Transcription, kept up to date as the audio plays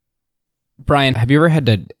Brian, have you ever had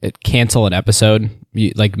to cancel an episode,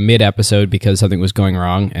 like mid-episode, because something was going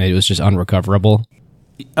wrong and it was just unrecoverable?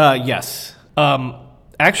 Yes.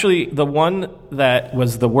 Actually, the one that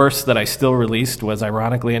was the worst that I still released was,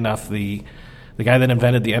 ironically enough, the guy that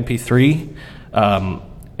invented the MP3.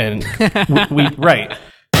 And we right.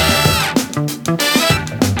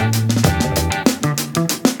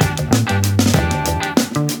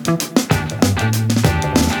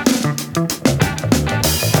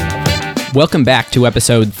 Welcome back to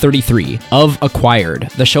episode 33 of Acquired,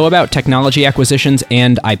 the show about technology acquisitions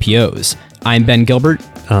and IPOs. I'm Ben Gilbert.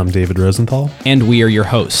 I'm David Rosenthal. And we are your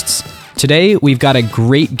hosts. Today, we've got a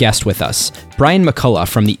great guest with us, Brian McCullough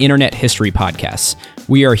from the Internet History Podcasts.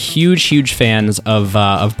 We are huge fans of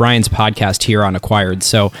Brian's podcast here on Acquired,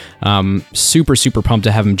 so super pumped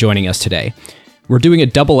to have him joining us today. We're doing a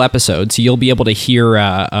double episode, so you'll be able to hear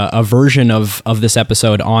a version of this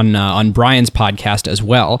episode on Brian's podcast as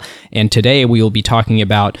well. And today we will be talking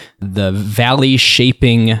about the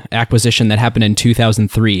valley-shaping acquisition that happened in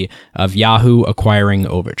 2003 of Yahoo acquiring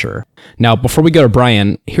Overture. Now, before we go to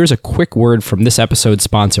Brian, here's a quick word from this episode's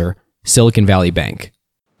sponsor, Silicon Valley Bank.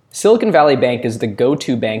 Silicon Valley Bank is the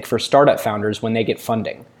go-to bank for startup founders when they get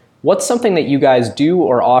funding. What's something that you guys do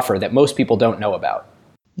or offer that most people don't know about?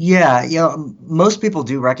 Yeah, most people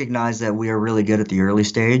do recognize that we are really good at the early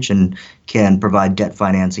stage and can provide debt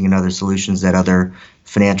financing and other solutions that other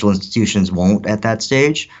financial institutions won't at that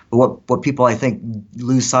stage. But what people, I think,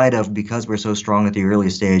 lose sight of because we're so strong at the early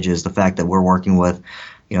stage is the fact that we're working with,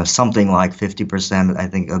 something like 50%, I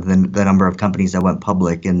think, of the number of companies that went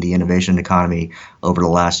public in the innovation economy over the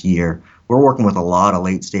last year. We're working with a lot of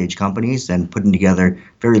late-stage companies and putting together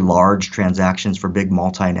very large transactions for big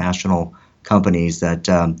multinational companies that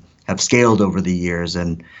have scaled over the years,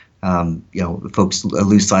 and folks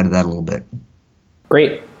lose sight of that a little bit.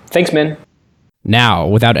 Great. Thanks, Min. Now,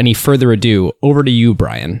 without any further ado, over to you,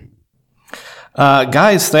 Brian.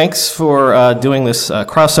 Guys, thanks for doing this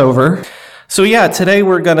crossover. So yeah, today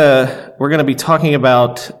we're gonna be talking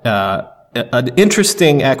about an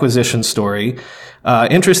interesting acquisition story.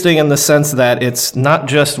 Interesting in the sense that it's not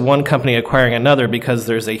just one company acquiring another, because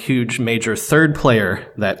there's a huge major third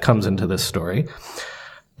player that comes into this story.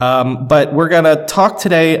 But we're going to talk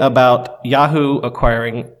today about Yahoo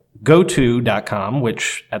acquiring GoTo.com,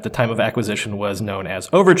 which at the time of acquisition was known as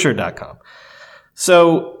Overture.com.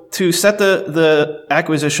 So to set the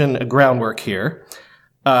acquisition groundwork here,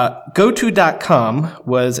 GoTo.com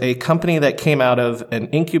was a company that came out of an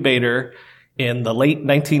incubator in the late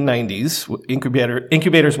 1990s.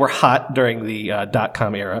 Incubators were hot during the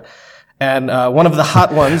dot-com era. And one of the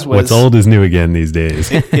hot ones was... What's old is new again these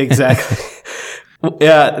days. Exactly.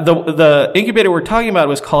 The incubator we're talking about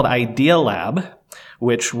was called Idea Lab,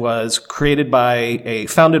 which was founded by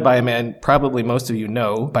a man probably most of you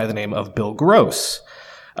know by the name of Bill Gross.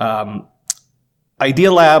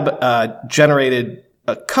 Idea Lab generated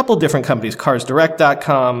a couple different companies,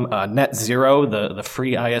 CarsDirect.com, NetZero, the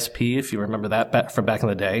free ISP, if you remember that from back in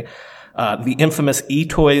the day. The infamous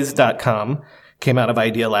eToys.com came out of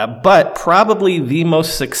Idea Lab, but probably the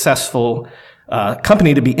most successful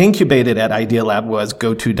company to be incubated at Idea Lab was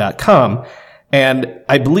GoTo.com. And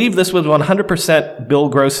I believe this was 100% Bill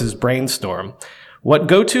Gross's brainstorm. What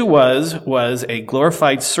GoTo was a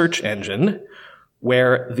glorified search engine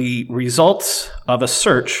where the results of a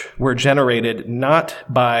search were generated not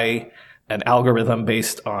by an algorithm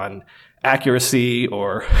based on accuracy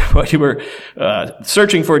or what you were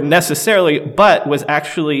searching for necessarily, but was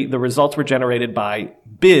actually the results were generated by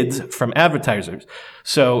bids from advertisers.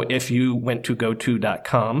 So if you went to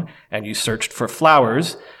GoTo.com and you searched for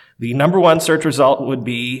flowers, the number one search result would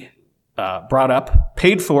be brought up,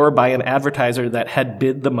 paid for by an advertiser that had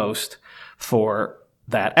bid the most for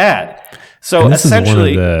that ad. So and this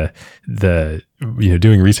essentially, is one of the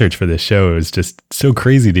doing research for this show is just so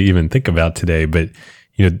crazy to even think about today. But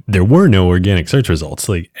there were no organic search results.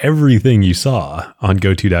 Like everything you saw on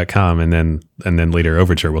GoTo.com and then later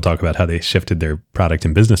Overture, we'll talk about how they shifted their product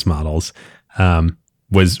and business models.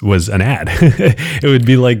 Was an ad. It would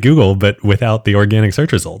be like Google, but without the organic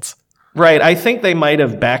search results. Right. I think they might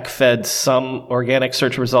have backfed some organic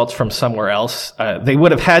search results from somewhere else. They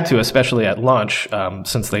would have had to, especially at launch,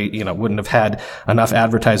 since they, wouldn't have had enough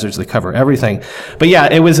advertisers to cover everything. But yeah,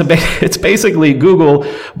 it's basically Google,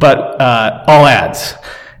 but all ads.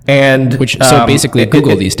 And so basically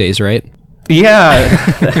Google these days, right?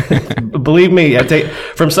 Yeah, believe me,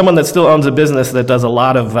 from someone that still owns a business that does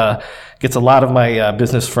gets a lot of my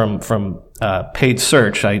business from paid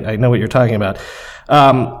search. I know what you're talking about.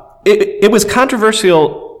 It was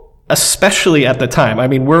controversial especially at the time. I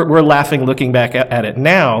mean, we're laughing looking back at it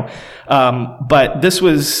now, but this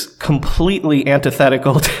was completely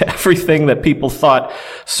antithetical to everything that people thought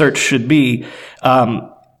search should be.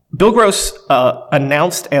 Bill Gross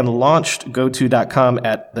announced and launched GoTo.com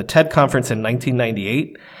at the TED conference in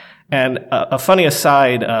 1998. And a funny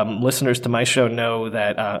aside, listeners to my show know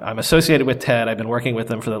that I'm associated with TED. I've been working with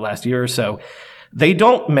them for the last year or so. They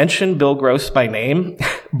don't mention Bill Gross by name,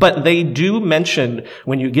 but they do mention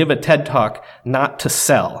when you give a TED Talk not to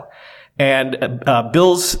sell. And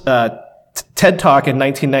Bill's TED Talk in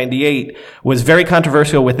 1998 was very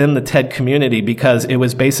controversial within the TED community because it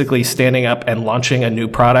was basically standing up and launching a new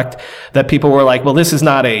product that people were like, well, this is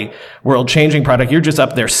not a world-changing product. You're just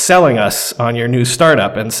up there selling us on your new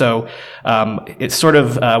startup. And so it's sort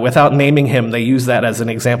of, without naming him, they use that as an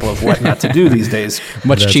example of what not to do these days.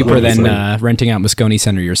 Much cheaper than renting out Moscone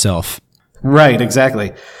Center yourself. Right,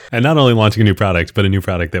 exactly. And not only launching a new product, but a new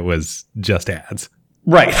product that was just ads.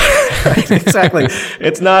 Right. Right, exactly.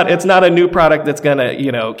 It's not a new product that's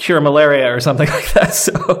gonna, cure malaria or something like that.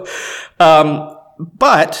 So,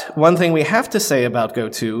 but one thing we have to say about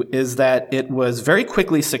GoTo is that it was very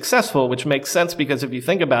quickly successful, which makes sense because if you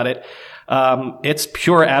think about it, it's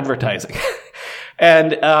pure advertising.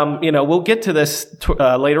 And, we'll get to this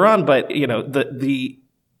later on, but,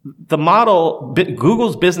 the model,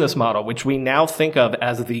 Google's business model, which we now think of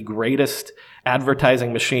as the greatest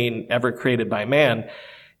advertising machine ever created by man,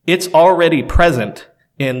 it's already present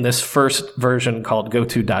in this first version called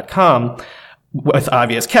GoTo.com with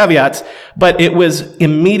obvious caveats, but it was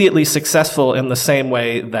immediately successful in the same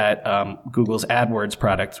way that Google's AdWords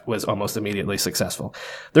product was almost immediately successful.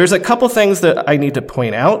 There's a couple things that I need to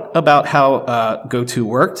point out about how GoTo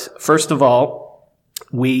worked. First of all,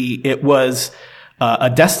 it was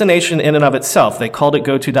a destination in and of itself. They called it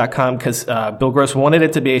GoTo.com because Bill Gross wanted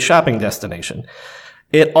it to be a shopping destination.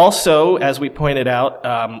 It also, as we pointed out,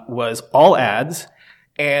 was all ads,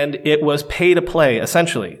 and it was pay to play,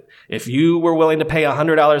 essentially. If you were willing to pay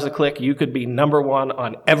 $100 a click, you could be number one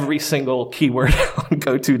on every single keyword on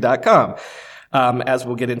GoTo.com. As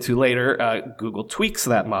we'll get into later, Google tweaks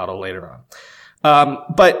that model later on.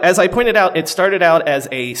 But as I pointed out, it started out as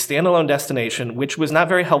a standalone destination, which was not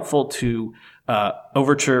very helpful to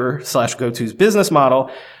Overture/GoTo's business model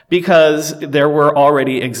because there were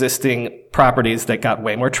already existing properties that got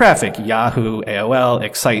way more traffic. Yahoo, AOL,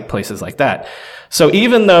 Excite, places like that. So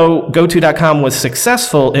even though GoTo.com was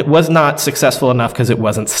successful, it was not successful enough because it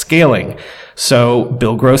wasn't scaling. So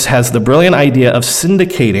Bill Gross has the brilliant idea of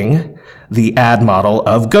syndicating the ad model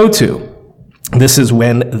of GoTo. This is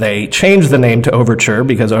when they changed the name to Overture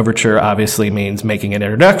because Overture obviously means making an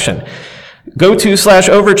introduction.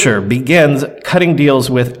 GoTo/Overture begins cutting deals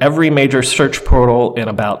with every major search portal in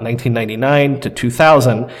about 1999 to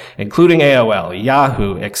 2000, including AOL,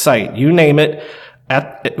 Yahoo, Excite, you name it.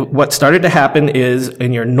 What started to happen is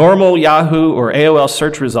in your normal Yahoo or AOL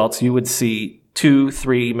search results, you would see 2,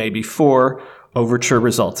 3, maybe 4 Overture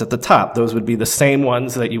results at the top. Those would be the same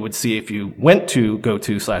ones that you would see if you went to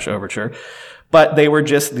GoTo/Overture, but they were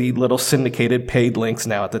just the little syndicated paid links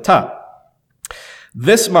now at the top.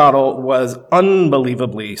 This model was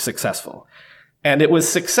unbelievably successful. And it was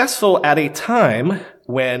successful at a time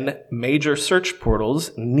when major search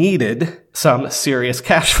portals needed some serious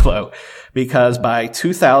cash flow because by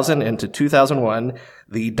 2000 into 2001,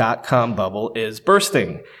 the dot-com bubble is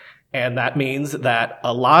bursting. And that means that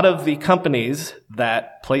a lot of the companies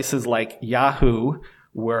that places like Yahoo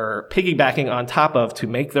were piggybacking on top of to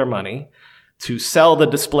make their money, to sell the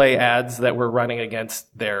display ads that were running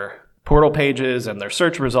against their portal pages and their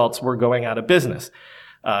search results were going out of business.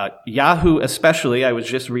 Yahoo especially, I was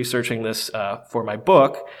just researching this for my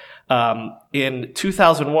book. In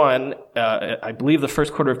 2001, I believe the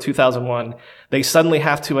first quarter of 2001, they suddenly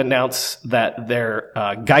have to announce that their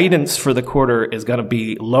guidance for the quarter is going to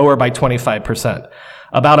be lower by 25%.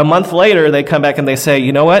 About a month later, they come back and they say,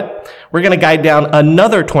 you know what? We're going to guide down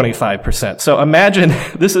another 25%. So imagine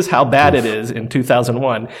this is how bad it is in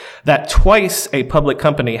 2001 that twice a public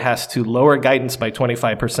company has to lower guidance by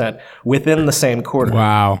 25% within the same quarter.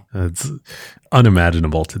 Wow. That's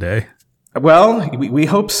unimaginable today. Well, we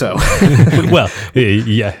hope so. Well,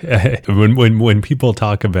 yeah. When people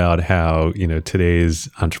talk about how, today's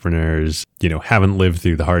entrepreneurs, haven't lived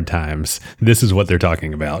through the hard times, this is what they're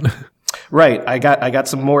talking about. Right. I got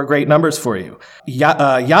some more great numbers for you.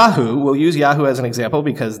 Yahoo, we'll use Yahoo as an example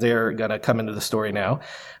because they're going to come into the story now.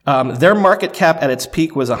 Their market cap at its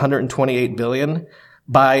peak was 128 billion.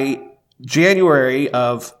 By January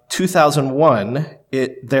of 2001,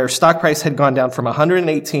 their stock price had gone down from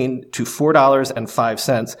 $118 to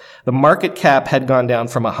 $4.05. The market cap had gone down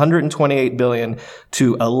from $128 billion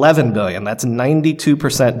to $11 billion. That's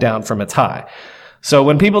 92% down from its high. So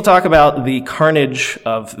when people talk about the carnage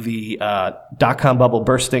of the dot-com bubble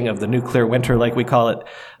bursting, of the nuclear winter, like we call it,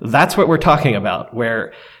 that's what we're talking about,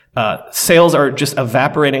 where sales are just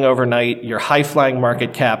evaporating overnight. Your high-flying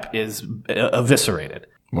market cap is eviscerated.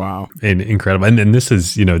 Wow. And incredible. And this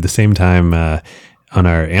is, the same time on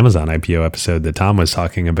our Amazon IPO episode that Tom was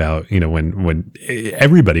talking about, when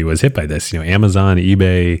everybody was hit by this, Amazon,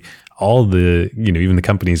 eBay, all the, even the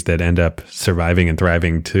companies that end up surviving and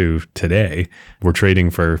thriving to today were trading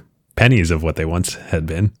for pennies of what they once had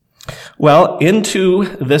been. Well, into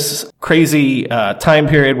this crazy time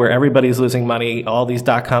period where everybody's losing money, all these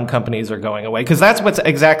dot-com companies are going away. Because that's what's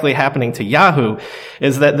exactly happening to Yahoo,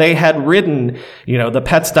 is that they had ridden, the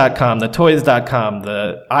pets.com, the toys.com,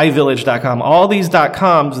 the iVillage.com, all these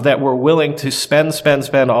dot-coms that were willing to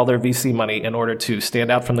spend all their VC money in order to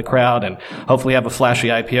stand out from the crowd and hopefully have a flashy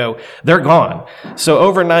IPO. They're gone. So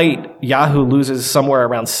overnight, Yahoo loses somewhere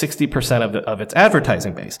around 60% of its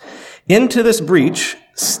advertising base. Into this breach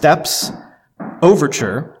steps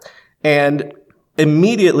Overture, and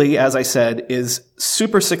immediately, as I said, is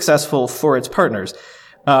super successful for its partners.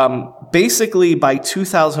 Basically, by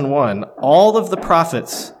 2001, all of the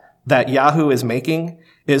profits that Yahoo is making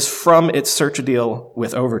is from its search deal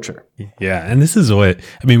with Overture. Yeah, and this is what,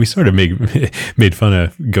 we sort of made fun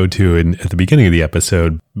of GoTo at the beginning of the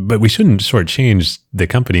episode, but we shouldn't shortchange the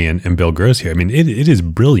company and Bill Gross here. It is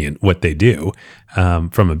brilliant what they do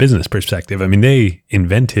from a business perspective. They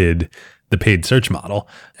invented the paid search model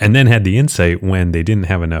and then had the insight when they didn't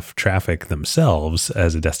have enough traffic themselves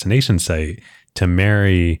as a destination site to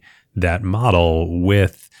marry that model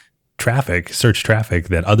with search traffic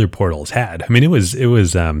that other portals had.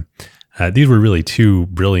 These were really two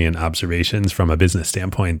brilliant observations from a business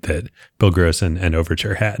standpoint that Bill Gross and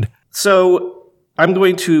Overture had. So I'm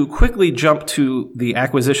going to quickly jump to the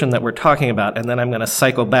acquisition that we're talking about, and then I'm going to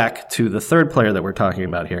cycle back to the third player that we're talking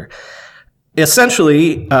about here.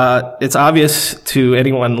 Essentially, it's obvious to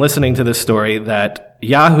anyone listening to this story that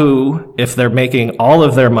Yahoo, if they're making all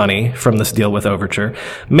of their money from this deal with Overture,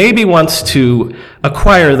 maybe wants to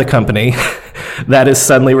acquire the company that is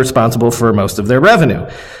suddenly responsible for most of their revenue.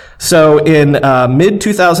 So in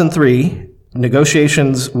mid-2003,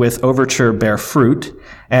 negotiations with Overture bear fruit,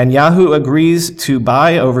 and Yahoo agrees to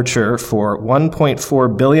buy Overture for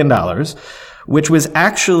 $1.4 billion, which was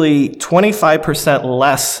actually 25%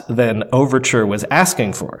 less than Overture was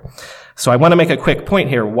asking for. So I want to make a quick point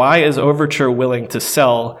here. Why is Overture willing to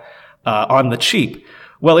sell on the cheap?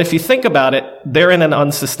 Well, if you think about it, they're in an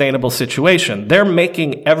unsustainable situation. They're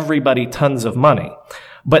making everybody tons of money,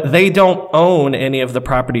 but they don't own any of the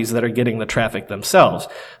properties that are getting the traffic themselves.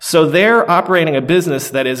 So they're operating a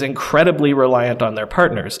business that is incredibly reliant on their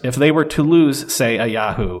partners. If they were to lose, say, a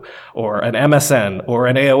Yahoo or an MSN or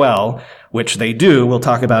an AOL, which they do, we'll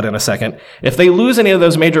talk about in a second, if they lose any of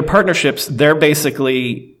those major partnerships, they're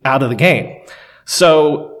basically out of the game.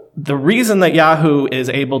 So the reason that Yahoo is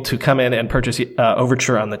able to come in and purchase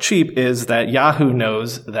Overture on the cheap is that Yahoo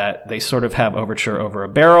knows that they sort of have Overture over a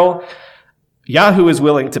barrel. Yahoo is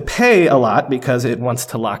willing to pay a lot because it wants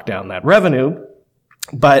to lock down that revenue.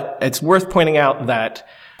 But it's worth pointing out that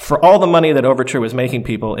for all the money that Overture was making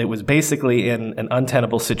people, it was basically in an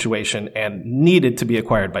untenable situation and needed to be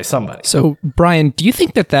acquired by somebody. So, Brian, do you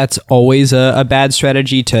think that that's always a bad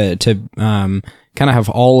strategy to kind of have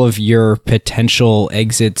all of your potential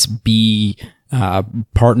exits be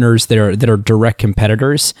partners that are direct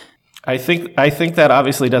competitors? I think that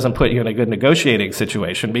obviously doesn't put you in a good negotiating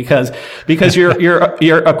situation because your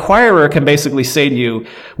acquirer can basically say to you,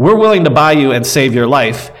 "We're willing to buy you and save your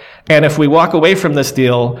life, and if we walk away from this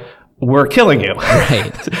deal, we're killing you."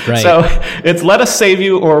 Right. So it's let us save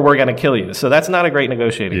you or we're going to kill you. So that's not a great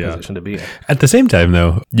negotiating position to be in. At the same time,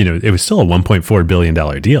 though, it was still a $1.4 billion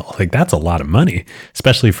deal. That's a lot of money,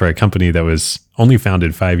 especially for a company that was only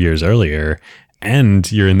founded 5 years earlier.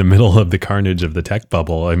 And you're in the middle of the carnage of the tech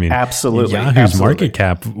bubble. Absolutely. Yahoo's market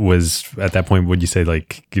cap was at that point, would you say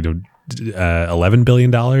 $11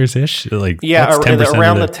 billion ish?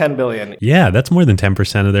 Around the 10 billion. Yeah, that's more than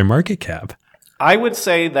 10% of their market cap. I would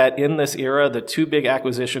say that in this era, the two big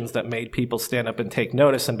acquisitions that made people stand up and take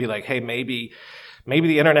notice and be like, hey, maybe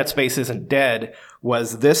the internet space isn't dead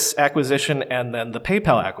was this acquisition and then the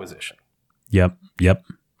PayPal acquisition. Yep.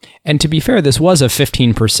 And to be fair, this was a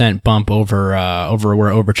 15% bump over where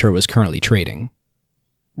Overture was currently trading.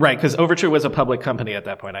 Right, because Overture was a public company at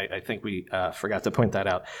that point. I think we forgot to point that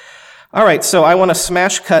out. All right, so I want to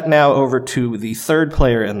smash cut now over to the third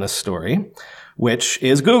player in this story, which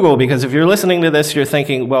is Google. Because if you're listening to this, you're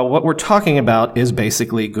thinking, well, what we're talking about is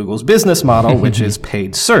basically Google's business model, which is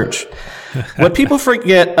paid search. What people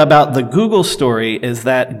forget about the Google story is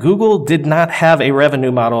that Google did not have a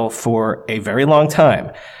revenue model for a very long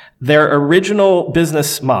time. Their original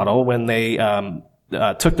business model, when they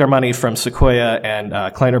took their money from Sequoia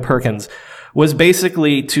and Kleiner Perkins, was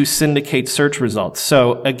basically to syndicate search results.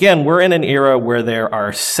 So again, we're in an era where there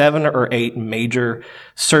are 7 or 8 major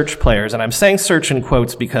search players. And I'm saying search in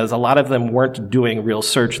quotes because a lot of them weren't doing real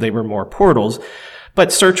search. They were more portals.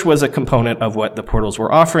 But search was a component of what the portals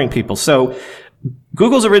were offering people. So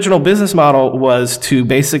Google's original business model was to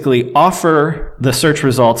basically offer the search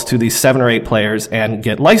results to these 7 or 8 players and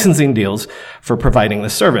get licensing deals for providing the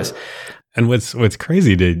service. And what's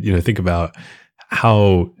crazy to think about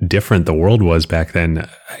how different the world was back then.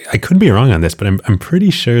 I could be wrong on this, but I'm pretty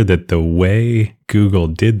sure that the way Google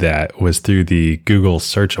did that was through the Google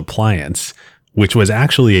Search Appliance, which was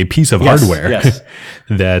actually a piece of hardware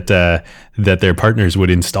that their partners would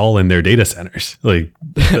install in their data centers. Like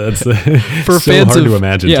that's for so fans hard of, to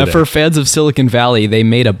imagine. Yeah, today. For fans of Silicon Valley, they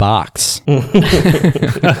made a box.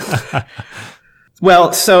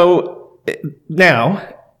 Well, so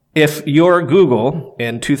now, if you're Google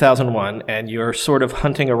in 2001 and you're sort of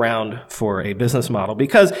hunting around for a business model,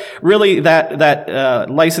 because really that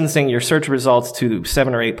licensing your search results to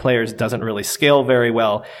 7 or 8 players doesn't really scale very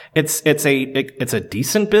well. It's a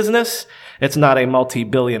decent business. It's not a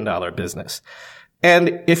multi-billion-dollar business.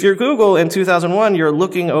 And if you're Google in 2001, you're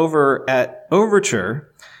looking over at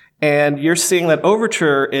Overture, and you're seeing that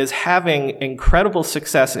Overture is having incredible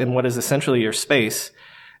success in what is essentially your space.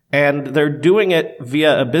 And they're doing it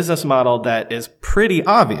via a business model that is pretty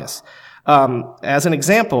obvious. As an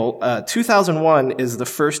example, 2001 is the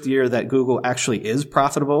first year that Google actually is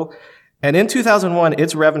profitable. And in 2001,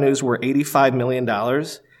 its revenues were $85 million.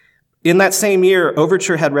 In that same year,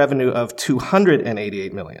 Overture had revenue of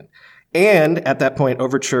 $288 million. And at that point,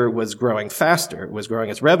 Overture was growing faster. It was growing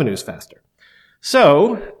its revenues faster.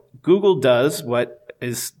 So Google does what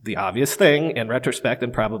is the obvious thing in retrospect,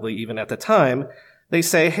 and probably even at the time. They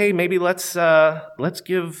say, hey, maybe let's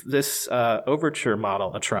give this Overture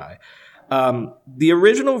model a try. The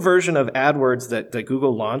original version of AdWords that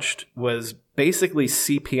Google launched was basically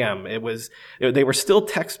CPM. They were still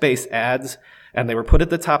text-based ads, and they were put at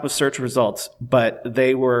the top of search results, but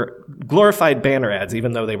they were glorified banner ads,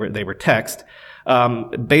 even though they were text.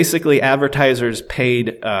 Basically, advertisers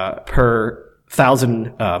paid per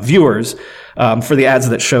 1,000 viewers for the ads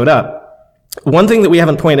that showed up. One thing that we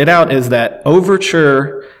haven't pointed out is that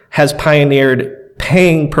Overture has pioneered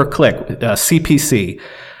paying per click, CPC,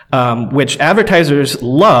 which advertisers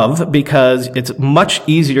love because it's much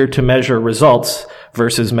easier to measure results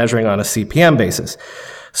versus measuring on a CPM basis.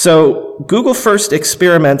 So Google first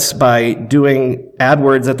experiments by doing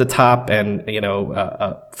AdWords at the top, and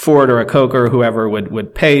a Ford or a Coke or whoever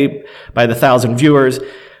would pay by the 1,000 viewers,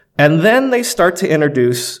 and then they start to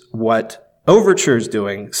introduce what Overture's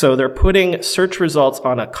doing. So they're putting search results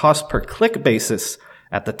on a cost per click basis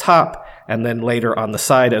at the top, and then later on the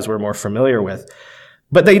side, as we're more familiar with.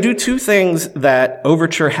 But they do 2 things that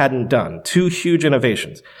Overture hadn't done, 2 huge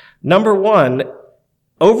innovations. Number 1,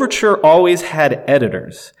 Overture always had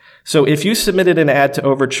editors. So if you submitted an ad to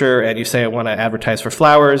Overture and you say, I want to advertise for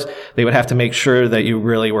flowers, they would have to make sure that you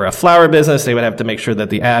really were a flower business. They would have to make sure that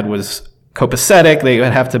the ad was copacetic. They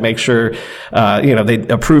would have to make sure, they'd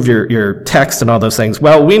approve your text and all those things.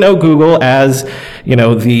 Well, we know Google as,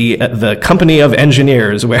 the company of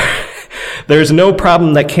engineers, where there's no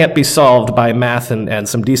problem that can't be solved by math and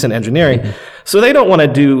some decent engineering. Mm-hmm. So they don't want to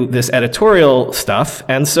do this editorial stuff.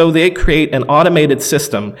 And so they create an automated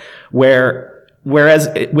system whereas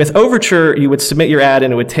with Overture, you would submit your ad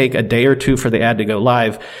and it would take a day or 2 for the ad to go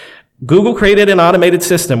live. Google created an automated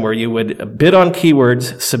system where you would bid on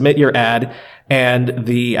keywords, submit your ad, and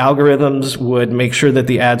the algorithms would make sure that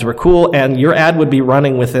the ads were cool, and your ad would be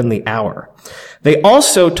running within the hour. They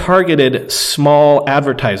also targeted small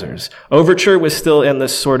advertisers. Overture was still in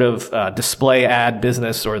this sort of display ad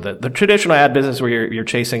business, or the traditional ad business where you're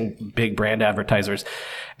chasing big brand advertisers.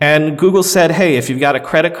 And Google said, hey, if you've got a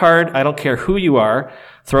credit card, I don't care who you are,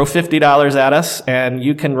 throw $50 at us and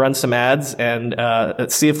you can run some ads and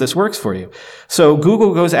see if this works for you. So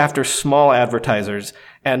Google goes after small advertisers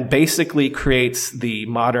and basically creates the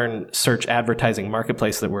modern search advertising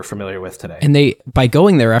marketplace that we're familiar with today. And by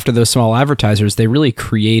going there after those small advertisers, they really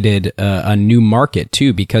created a new market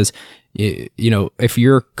too, because if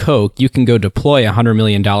you're Coke, you can go deploy $100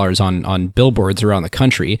 million on billboards around the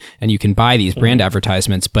country, and you can buy these brand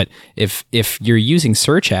advertisements. But if you're using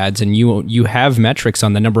search ads and you have metrics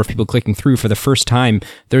on the number of people clicking through for the first time,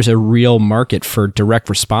 there's a real market for direct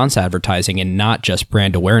response advertising and not just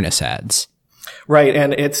brand awareness ads. Right,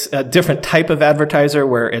 and it's a different type of advertiser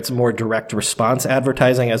where it's more direct response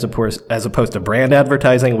advertising as opposed to brand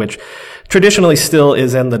advertising, which traditionally still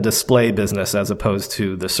is in the display business as opposed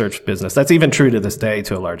to the search business. That's even true to this day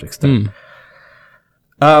to a large extent.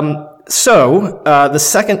 So the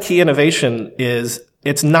second key innovation is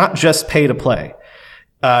it's not just pay to play.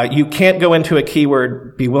 You can't go into a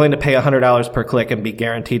keyword, be willing to pay $100 per click, and be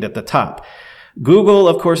guaranteed at the top. Google,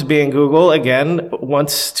 of course, being Google, again,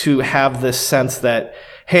 wants to have this sense that,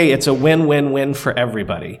 hey, it's a win-win-win for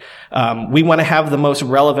everybody. We want to have the most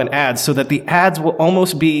relevant ads so that the ads will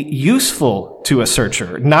almost be useful to a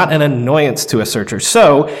searcher, not an annoyance to a searcher.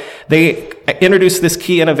 So they introduced this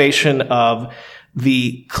key innovation of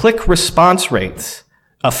the click response rates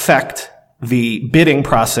affect the bidding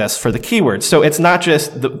process for the keywords. So it's not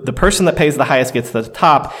just the person that pays the highest gets to the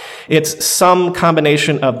top. It's some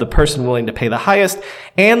combination of the person willing to pay the highest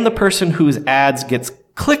and the person whose ads gets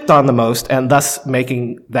clicked on the most, and thus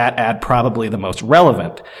making that ad probably the most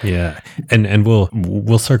relevant. Yeah. And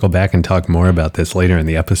we'll circle back and talk more about this later in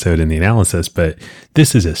the episode in the analysis, but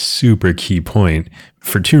this is a super key point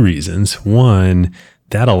for two reasons. One,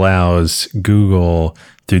 that allows Google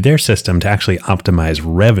through their system to actually optimize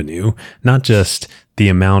revenue, not just the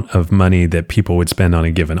amount of money that people would spend on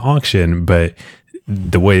a given auction, but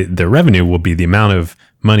the way their revenue will be the amount of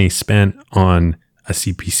money spent on a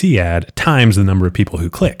CPC ad times the number of people who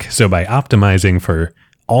click. So by optimizing for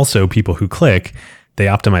also people who click, they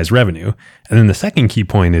optimize revenue. And then the second key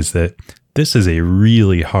point is that this is a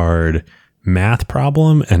really hard math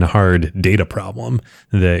problem and a hard data problem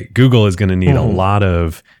that Google is going to need a lot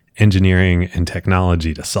of engineering and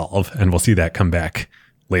technology to solve. And we'll see that come back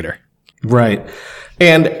later. Right.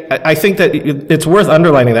 And I think that it's worth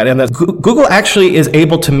underlining that, and that Google actually is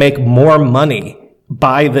able to make more money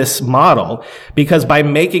by this model, because by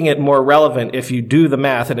making it more relevant, if you do the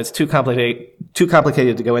math, and it's too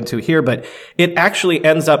complicated to go into here, but it actually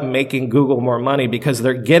ends up making Google more money because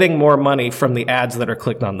they're getting more money from the ads that are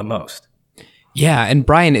clicked on the most. Yeah, and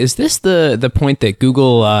Brian, is this the point that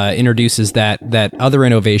Google introduces that other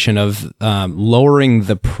innovation of lowering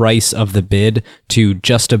the price of the bid to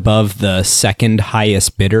just above the second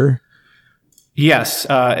highest bidder? Yes.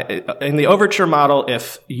 In the Overture model,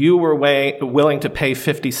 if you were willing to pay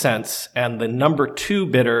 50 cents and the number two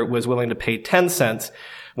bidder was willing to pay 10 cents,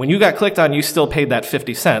 when you got clicked on, you still paid that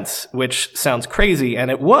 50 cents, which sounds crazy, and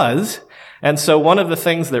it was. And so one of the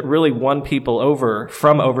things that really won people over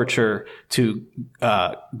from Overture to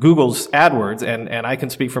Google's AdWords, and I can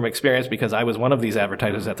speak from experience because I was one of these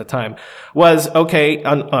advertisers at the time, was, okay,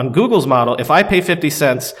 on Google's model, if I pay 50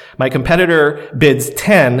 cents, my competitor bids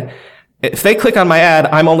 10, if they click on my ad,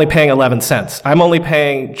 I'm only paying 11 cents. I'm only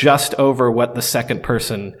paying just over what the second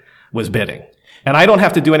person was bidding. And I don't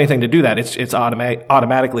have to do anything to do that. It's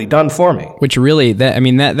automatically done for me. Which really,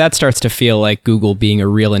 that starts to feel like Google being a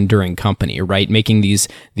real enduring company, right? Making these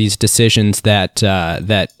decisions that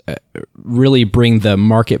really bring the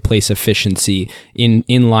marketplace efficiency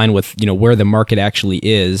in line with where the market actually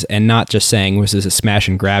is, and not just saying this is a smash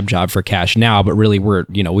and grab job for cash now, but really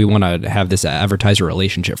we want to have this advertiser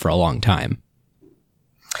relationship for a long time.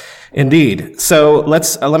 Indeed. So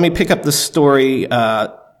let me pick up the story.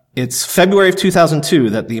 It's February of 2002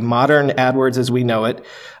 that the modern AdWords as we know it,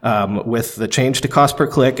 with the change to cost per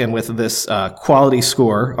click and with this quality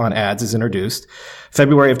score on ads is introduced.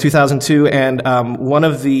 February of 2002, and one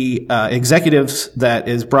of the executives that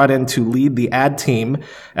is brought in to lead the ad team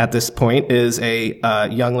at this point is a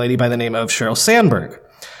young lady by the name of Sheryl Sandberg.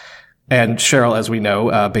 And Sheryl, as we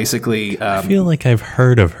know, basically... I feel like I've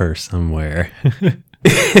heard of her somewhere.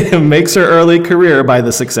 makes her early career by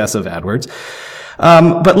the success of AdWords.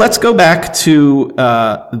 But let's go back to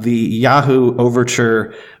the Yahoo,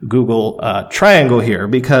 Overture, Google triangle here,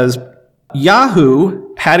 because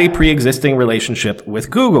Yahoo had a pre-existing relationship with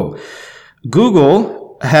Google.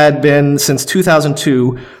 Google had been, since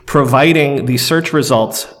 2002, providing the search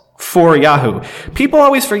results for Yahoo. People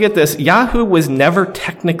always forget this. Yahoo was never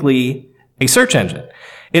technically a search engine.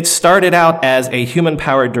 It started out as a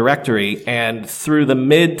human-powered directory, and through the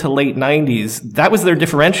mid to late 90s, that was their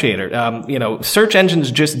differentiator. Search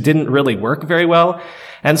engines just didn't really work very well.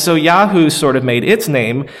 And so Yahoo sort of made its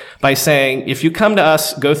name by saying, if you come to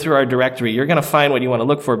us, go through our directory, you're going to find what you want to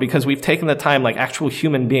look for because we've taken the time, like actual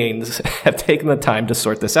human beings have taken the time to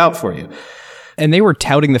sort this out for you. And they were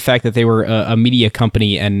touting the fact that they were a media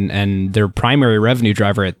company, and their primary revenue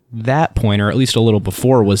driver at that point, or at least a little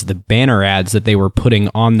before, was the banner ads that they were putting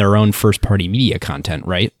on their own first-party media content,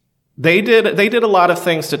 right? They did a lot of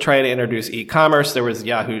things to try to introduce e-commerce. There was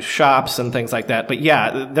Yahoo Shops and things like that. But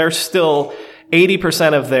yeah, they're still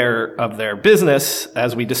 80% of their business,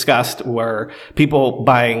 as we discussed, were people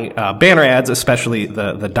buying banner ads, especially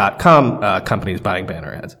the .com companies buying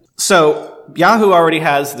banner ads. So Yahoo already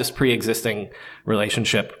has this pre-existing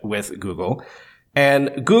relationship with Google.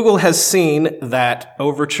 And Google has seen that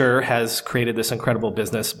Overture has created this incredible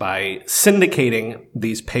business by syndicating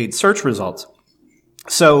these paid search results.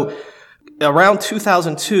 So around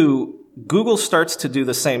 2002, Google starts to do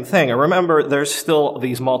the same thing. And remember, there's still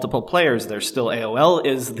these multiple players. There's still AOL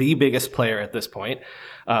is the biggest player at this point.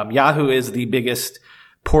 Yahoo is the biggest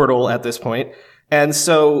portal at this point. And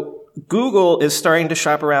so Google is starting to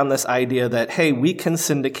shop around this idea that, hey, we can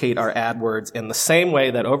syndicate our AdWords in the same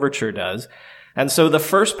way that Overture does. And so the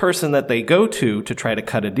first person that they go to try to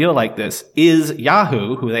cut a deal like this is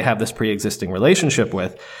Yahoo, who they have this pre-existing relationship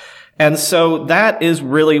with. And so that is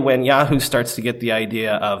really when Yahoo starts to get the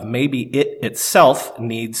idea of maybe it itself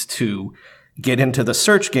needs to get into the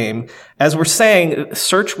search game. As we're saying,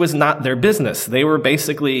 search was not their business. They were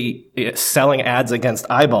basically selling ads against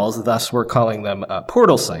eyeballs, thus we're calling them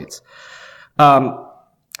portal sites.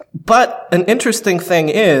 But an interesting thing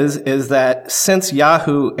is that since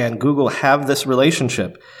Yahoo and Google have this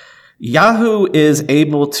relationship, Yahoo is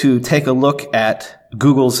able to take a look at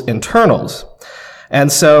Google's internals. And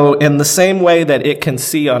so in the same way that it can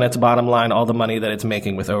see on its bottom line all the money that it's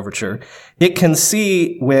making with Overture, it can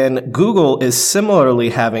see when Google is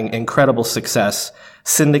similarly having incredible success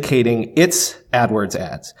syndicating its AdWords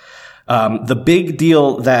ads. The big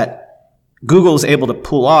deal that Google is able to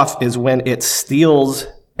pull off is when it steals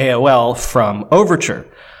AOL from Overture.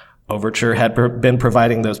 Overture had been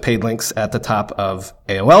providing those paid links at the top of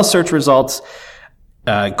AOL search results.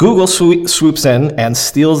 Google swoops in and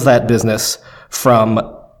steals that business from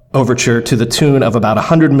Overture to the tune of about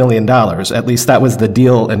 $100 million. At least that was the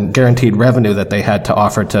deal and guaranteed revenue that they had to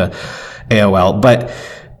offer to AOL. But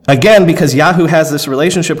again, because Yahoo has this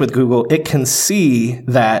relationship with Google, it can see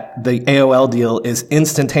that the AOL deal is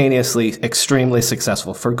instantaneously extremely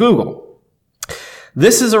successful for Google.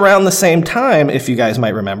 This is around the same time, if you guys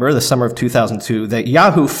might remember, the summer of 2002, that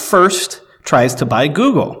Yahoo first tries to buy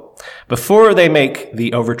Google. Before they make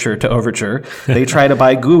the Overture to Overture, they try to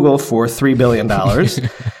buy Google for $3 billion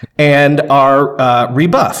and are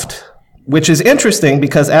rebuffed, which is interesting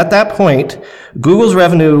because at that point, Google's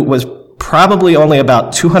revenue was probably only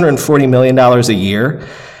about $240 million a year,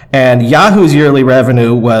 and Yahoo's yearly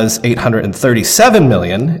revenue was $837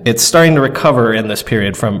 million. It's starting to recover in this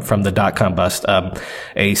period from the dot-com bust.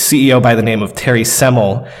 A CEO by the name of Terry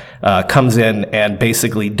Semel comes in and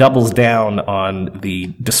basically doubles down on the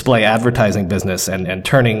display advertising business and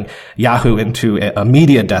turning Yahoo into a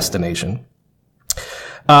media destination.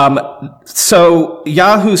 So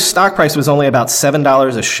Yahoo's stock price was only about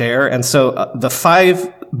 $7 a share. And so the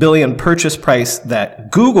 $5 billion purchase price that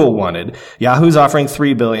Google wanted, Yahoo's offering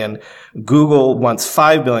 $3 billion, Google wants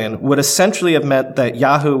 $5 billion, would essentially have meant that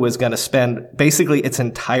Yahoo was going to spend basically its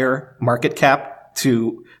entire market cap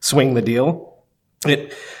to swing the deal.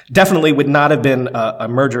 It definitely would not have been a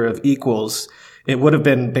merger of equals. It would have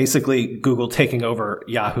been basically Google taking over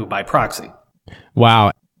Yahoo by proxy.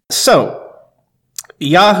 Wow. So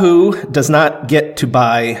Yahoo does not get to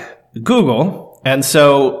buy Google, and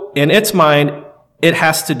so in its mind, it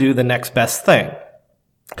has to do the next best thing.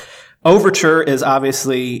 Overture is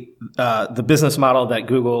obviously the business model that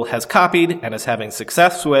Google has copied and is having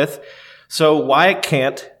success with. So why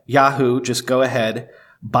can't Yahoo just go ahead,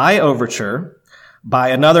 buy Overture, buy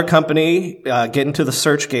another company, get into the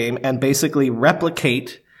search game, and basically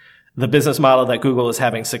replicate the business model that Google is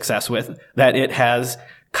having success with, that it has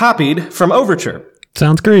copied from Overture?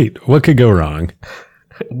 Sounds great. What could go wrong?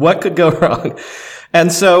 What could go wrong? And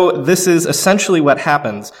so this is essentially what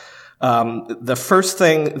happens. The first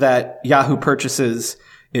thing that Yahoo purchases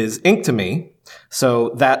is Inktomi.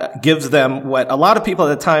 So that gives them what a lot of people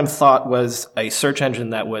at the time thought was a search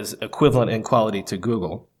engine that was equivalent in quality to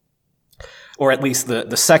Google, or at least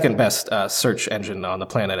the second best search engine on the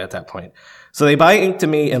planet at that point. So they buy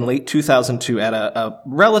Inktomi in late 2002 at a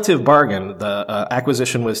relative bargain. The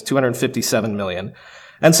acquisition was $257 million.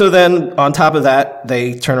 And so then on top of that,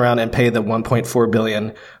 they turn around and pay the $1.4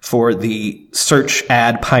 billion for the search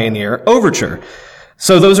ad pioneer Overture.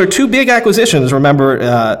 So those are two big acquisitions. Remember,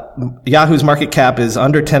 Yahoo's market cap is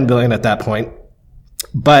under $10 billion at that point,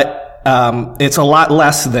 but it's a lot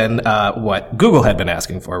less than what Google had been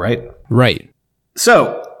asking for, right? Right.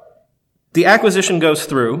 So The acquisition goes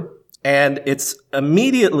through, and it's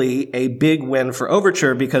immediately a big win for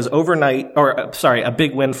Overture because a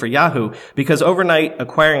big win for Yahoo because overnight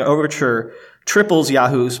acquiring Overture triples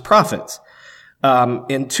Yahoo's profits.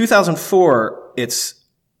 In 2004, its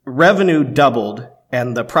revenue doubled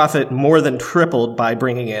and the profit more than tripled by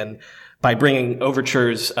bringing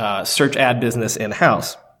Overture's search ad business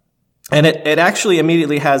in-house. And it actually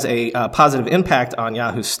immediately has a positive impact on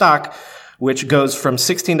Yahoo's stock, which goes from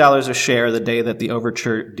 $16 a share the day that the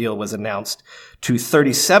Overture deal was announced to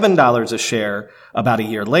 $37 a share about a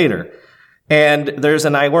year later. And there's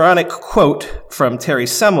an ironic quote from Terry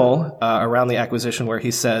Semel around the acquisition where he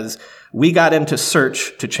says, "We got into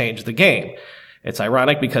search to change the game." It's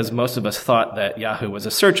ironic because most of us thought that Yahoo was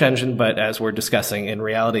a search engine, but as we're discussing, in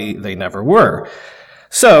reality, they never were.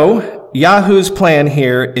 So Yahoo's plan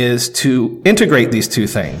here is to integrate these two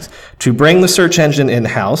things, to bring the search engine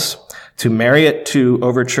in-house, to marry it to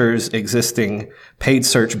Overture's existing paid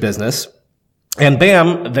search business, and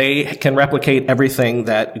bam, they can replicate everything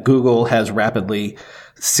that Google has rapidly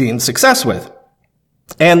seen success with.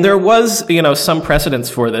 And there was, some precedence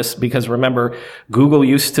for this because remember, Google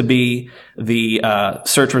used to be the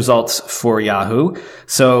search results for Yahoo.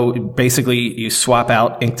 So basically, you swap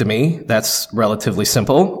out Inktomi. That's relatively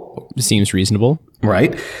simple. Seems reasonable.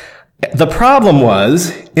 Right. The problem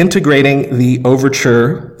was integrating the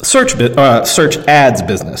Overture search ads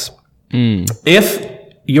business. If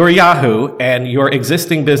your Yahoo and your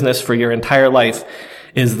existing business for your entire life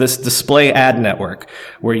is this display ad network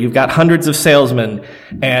where you've got hundreds of salesmen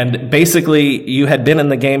and basically you had been in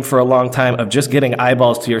the game for a long time of just getting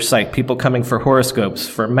eyeballs to your site, people coming for horoscopes,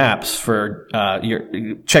 for maps, for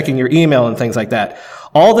checking your email and things like that.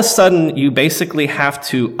 All of a sudden, you basically have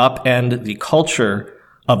to upend the culture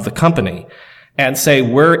of the company and say,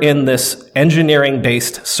 we're in this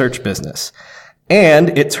engineering-based search business.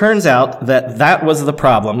 And it turns out that that was the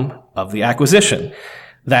problem of the acquisition,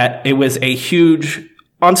 that it was a huge,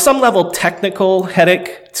 on some level, technical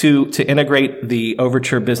headache to integrate the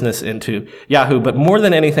Overture business into Yahoo. But more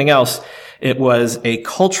than anything else, it was a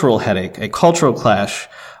cultural headache, a cultural clash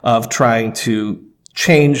of trying to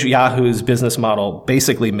change Yahoo's business model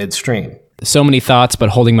basically midstream. So many thoughts, but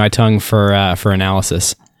holding my tongue for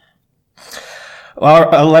analysis.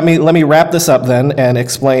 Well, let me wrap this up then and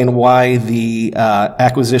explain why the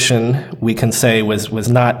acquisition, we can say, was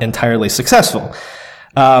not entirely successful.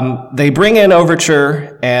 They bring in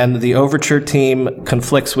Overture, and the Overture team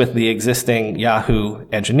conflicts with the existing Yahoo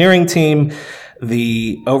engineering team.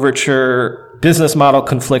 The Overture business model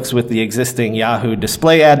conflicts with the existing Yahoo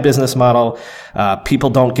display ad business model.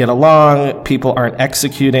 People don't get along. People aren't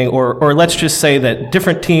executing, or let's just say that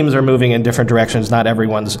different teams are moving in different directions. Not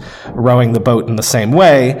everyone's rowing the boat in the same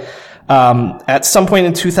way. At some point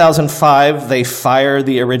in 2005, they fire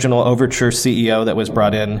the original Overture CEO that was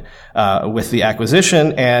brought in with the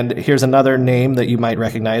acquisition. And here's another name that you might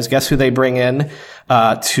recognize. Guess who they bring in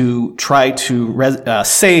to try to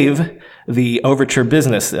save the Overture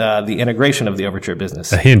business, the integration of the Overture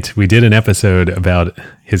business? A hint, we did an episode about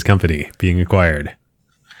his company being acquired.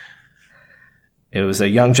 It was a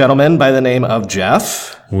young gentleman by the name of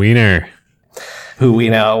Jeff Weiner, who we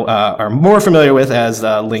now are more familiar with as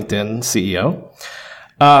LinkedIn CEO.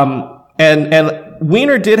 And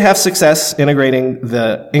Weiner did have success integrating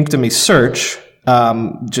the Inktomi search,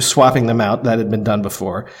 just swapping them out. That had been done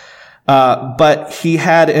before. But he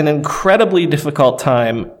had an incredibly difficult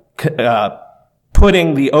time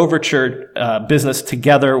putting the Overture business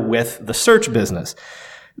together with the search business.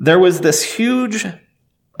 There was this huge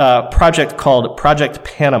project called Project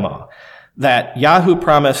Panama that Yahoo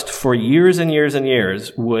promised for years and years and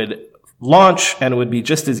years would launch and would be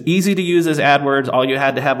just as easy to use as AdWords. All you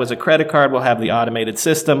had to have was a credit card. We'll have the automated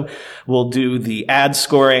system. We'll do the ad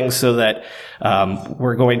scoring so that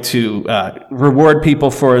we're going to reward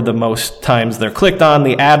people for the most times they're clicked on,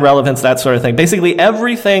 the ad relevance, that sort of thing. Basically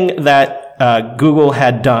everything that Google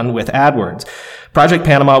had done with AdWords. Project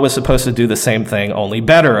Panama was supposed to do the same thing, only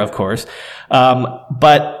better, of course.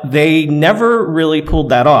 But they never really pulled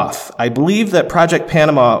that off. I believe that Project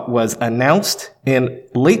Panama was announced in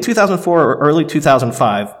late 2004 or early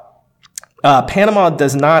 2005. Panama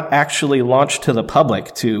does not actually launch to the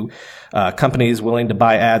public, to companies willing to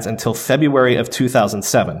buy ads, until February of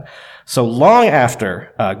 2007. So long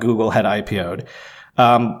after Google had IPO'd.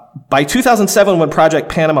 By 2007, when Project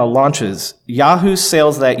Panama launches, Yahoo's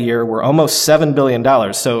sales that year were almost $7 billion.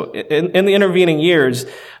 So in the intervening years,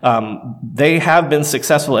 they have been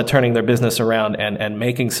successful at turning their business around and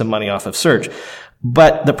making some money off of search.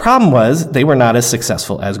 But the problem was they were not as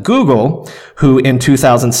successful as Google, who in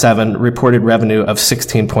 2007 reported revenue of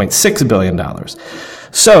 $16.6 billion.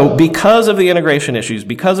 So because of the integration issues,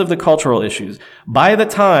 because of the cultural issues, by the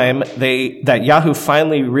time that Yahoo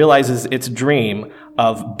finally realizes its dream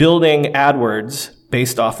of building AdWords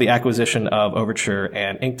based off the acquisition of Overture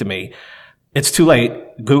and Inktomi, it's too late.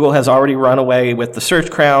 Google has already run away with the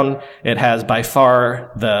search crown. It has by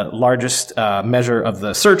far the largest measure of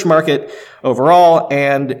the search market overall,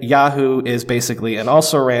 and Yahoo is basically an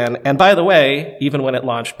also-ran. And by the way, even when it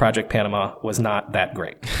launched, Project Panama was not that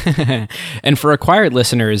great. And for acquired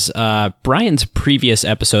listeners, Brian's previous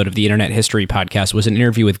episode of the Internet History Podcast was an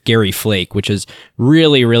interview with Gary Flake, which is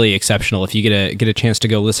really, really exceptional if you get a chance to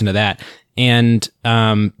go listen to that. And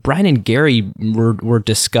Brian and Gary were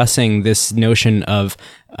discussing this notion of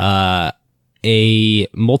a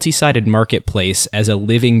multi-sided marketplace as a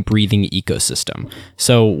living, breathing ecosystem.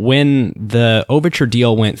 So when the Overture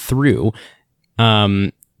deal went through,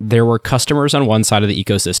 there were customers on one side of the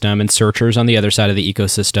ecosystem and searchers on the other side of the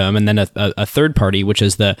ecosystem, and then a third party, which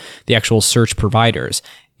is the actual search providers.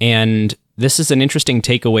 And this is an interesting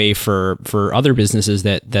takeaway for other businesses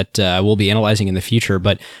that we'll be analyzing in the future.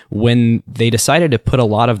 But when they decided to put a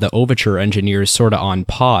lot of the Overture engineers sort of on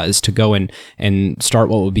pause to go and start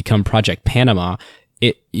what would become Project Panama,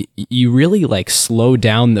 you really like slow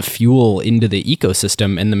down the fuel into the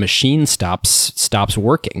ecosystem, and the machine stops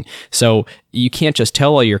working. So you can't just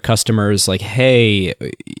tell all your customers like, hey,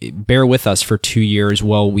 bear with us for 2 years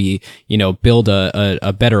while we build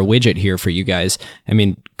a better widget here for you guys. I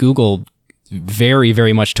mean, Google very,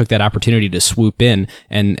 very much took that opportunity to swoop in,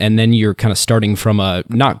 and then you're kind of starting from a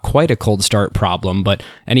not quite a cold start problem, but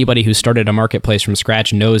anybody who started a marketplace from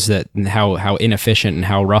scratch knows that how inefficient and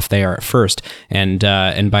how rough they are at first, and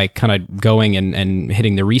by kind of going and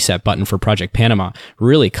hitting the reset button for Project Panama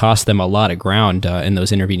really cost them a lot of ground in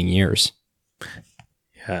those intervening years.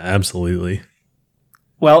 Yeah, absolutely.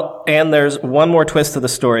 Well, and there's one more twist to the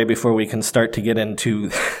story before we can start to get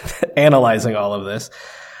into analyzing all of this.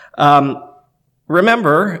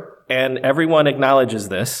 Remember, and everyone acknowledges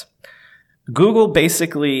this, Google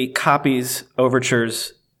basically copies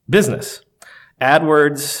Overture's business.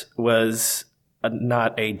 AdWords was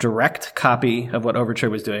not a direct copy of what Overture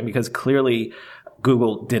was doing because clearly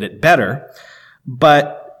Google did it better.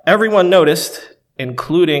 But everyone noticed,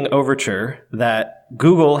 including Overture, that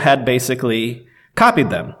Google had basically copied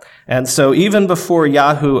them. And so even before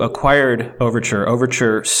Yahoo acquired Overture,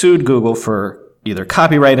 Overture sued Google for either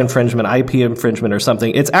copyright infringement, IP infringement, or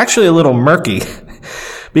something. It's actually a little murky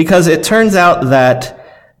because it turns out that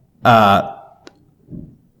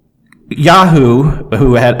Yahoo,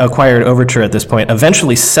 who had acquired Overture at this point,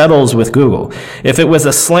 eventually settles with Google. If it was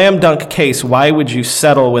a slam dunk case, why would you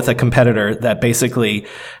settle with a competitor that basically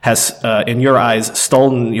has, in your eyes,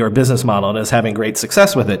 stolen your business model and is having great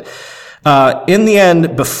success with it? In the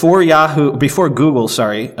end, before Google,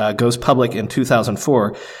 goes public in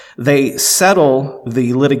 2004, they settle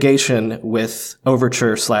the litigation with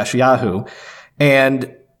Overture/Yahoo,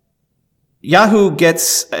 and Yahoo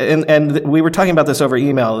gets, and we were talking about this over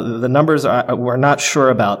email, the numbers we're not sure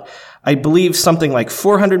about. I believe something like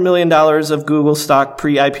 $400 million of Google stock,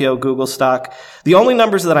 pre-IPO Google stock. The only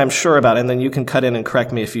numbers that I'm sure about, and then you can cut in and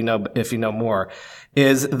correct me if you know more,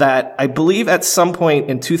 is that I believe at some point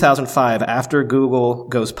in 2005, after Google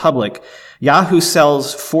goes public, Yahoo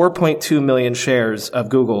sells 4.2 million shares of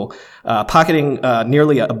Google, pocketing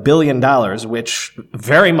nearly $1 billion, which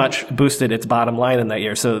very much boosted its bottom line in that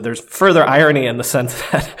year. So there's further irony in the sense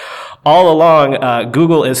that all along,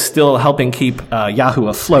 Google is still helping keep Yahoo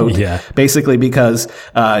afloat, basically because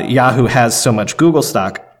Yahoo has so much Google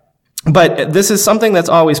stock. But this is something that's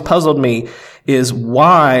always puzzled me, is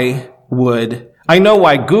I know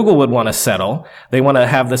why Google would want to settle. They want to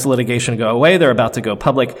have this litigation go away. They're about to go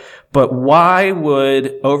public. But why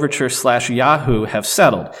would Overture/Yahoo have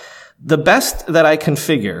settled? The best that I can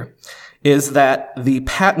figure is that the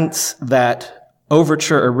patents that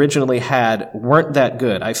Overture originally had weren't that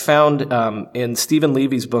good. I found in Stephen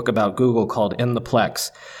Levy's book about Google called In the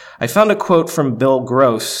Plex, I found a quote from Bill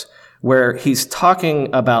Gross where he's talking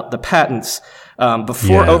about the patents.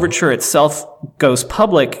 Before Overture itself goes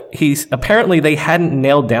public, apparently they hadn't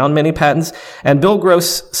nailed down many patents, and Bill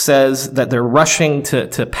Gross says that they're rushing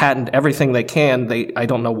to patent everything they can. I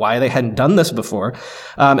don't know why they hadn't done this before.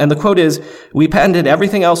 And the quote is, "We patented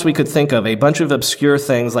everything else we could think of, a bunch of obscure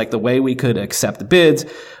things like the way we could accept bids,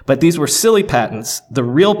 but these were silly patents. The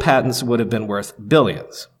real patents would have been worth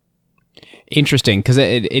billions." Interesting, because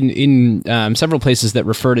in several places that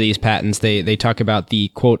refer to these patents, they talk about the,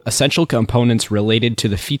 quote, essential components related to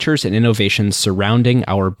the features and innovations surrounding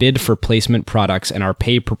our bid for placement products and our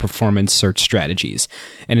pay per performance search strategies.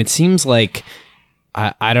 And it seems like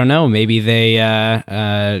I don't know. Maybe they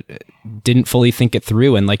didn't fully think it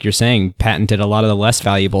through, and like you're saying, patented a lot of the less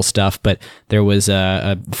valuable stuff. But there was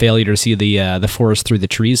a failure to see the forest through the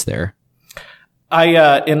trees there.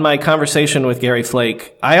 In my conversation with Gary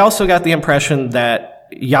Flake, I also got the impression that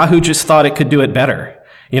Yahoo just thought it could do it better.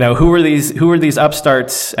 Who are these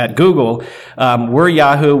upstarts at Google? We're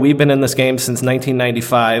Yahoo. We've been in this game since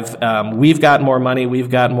 1995. We've got more money. We've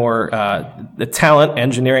got more the talent,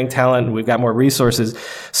 engineering talent. We've got more resources.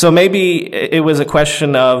 So maybe it was a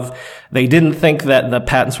question of they didn't think that the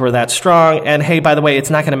patents were that strong. And hey, by the way, it's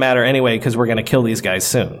not going to matter anyway because we're going to kill these guys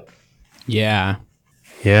soon. Yeah.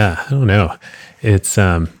 Yeah, I don't know. It's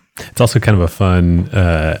also kind of a fun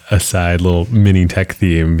aside little mini tech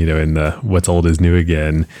theme, in the what's old is new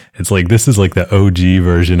again. It's like this is like the OG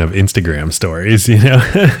version of Instagram stories, if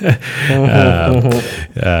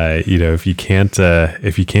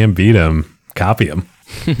you can't beat them, copy them.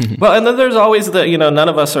 Well, and then there's always none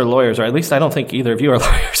of us are lawyers, or at least I don't think either of you are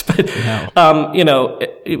lawyers, but No.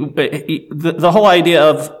 The whole idea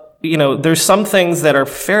of there's some things that are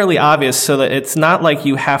fairly obvious so that it's not like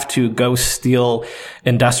you have to go steal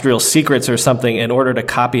industrial secrets or something in order to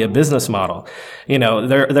copy a business model.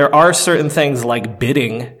 There are certain things like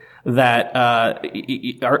bidding that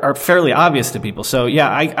are fairly obvious to people. So yeah,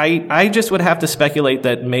 I just would have to speculate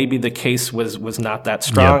that maybe the case was not that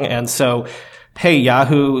strong. Yeah. And so, hey,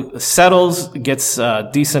 Yahoo settles, gets a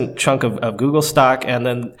decent chunk of Google stock, and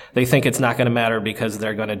then they think it's not going to matter because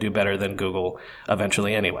they're going to do better than Google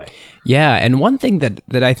eventually anyway. Yeah, and one thing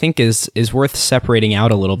that I think is worth separating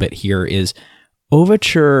out a little bit here is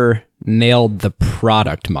Overture nailed the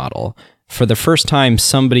product model. For the first time,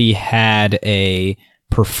 somebody had a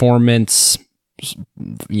performance,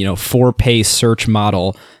 for-pay search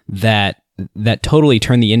model that totally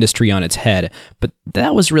turned the industry on its head. But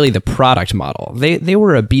that was really the product model. They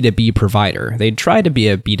were a B2B provider. They tried to be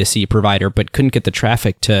a B2C provider, but couldn't get the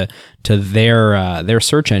traffic to their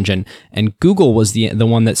search engine. And Google was the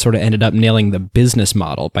one that sort of ended up nailing the business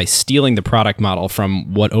model by stealing the product model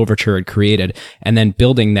from what Overture had created, and then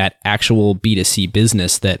building that actual B2C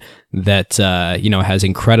business that has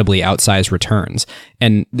incredibly outsized returns.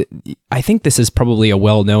 And I think this is probably a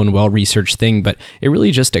well-known, well-researched thing, but it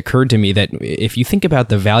really just occurred to me that if you think about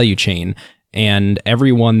the value chain and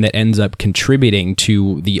everyone that ends up contributing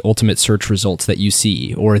to the ultimate search results that you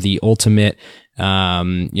see, or the ultimate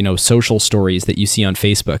social stories that you see on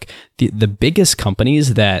Facebook, the biggest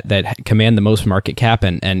companies that command the most market cap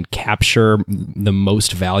and capture the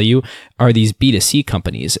most value are these B2C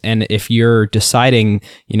companies. And if you're deciding,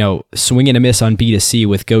 swing and a miss on B2C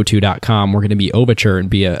with GoTo.com, we're going to be Overture and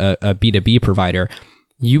be a B2B provider,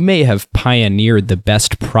 you may have pioneered the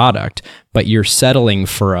best product, but you're settling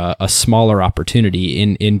for a smaller opportunity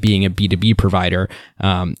in being a B2B provider.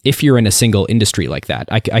 If you're in a single industry like that,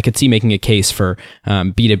 I could see making a case for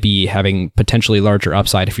B2B having potentially larger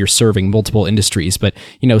upside if you're serving multiple industries. But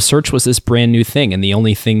search was this brand new thing, and the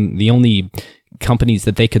only companies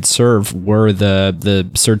that they could serve were the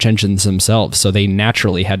search engines themselves. So they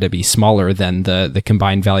naturally had to be smaller than the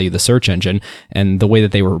combined value of the search engine, and the way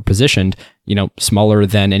that they were positioned, smaller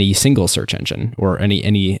than any single search engine or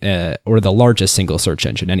or the largest single search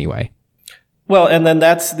engine anyway. Well, and then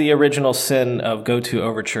that's the original sin of GoTo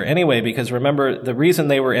Overture anyway, because remember, the reason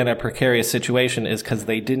they were in a precarious situation is because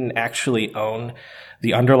they didn't actually own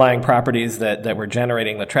the underlying properties that were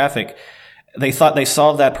generating the traffic. They thought they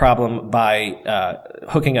solved that problem by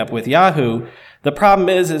hooking up with Yahoo. The problem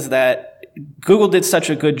is that Google did such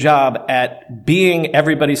a good job at being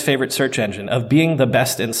everybody's favorite search engine, of being the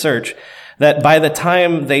best in search, that by the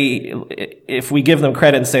time if we give them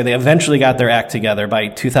credit and say they eventually got their act together by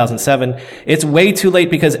 2007, it's way too late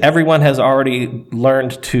because everyone has already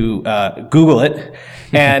learned to Google it.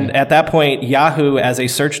 And at that point, Yahoo as a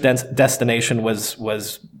search destination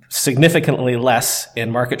was significantly less in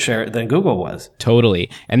market share than Google was. Totally.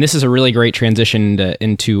 And this is a really great transition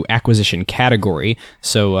into acquisition category.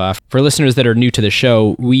 So for listeners that are new to the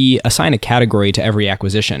show, we assign a category to every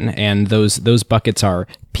acquisition. And those buckets are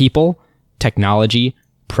people, technology,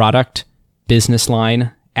 product, business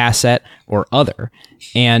line, asset, or other.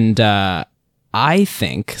 And I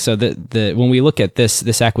think so that when we look at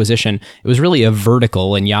this acquisition, it was really a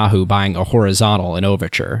vertical in Yahoo buying a horizontal in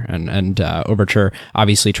Overture, and Overture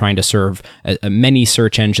obviously trying to serve many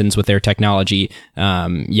search engines with their technology.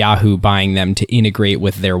 Yahoo buying them to integrate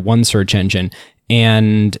with their one search engine,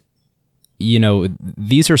 and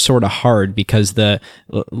these are sort of hard because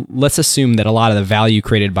let's assume that a lot of the value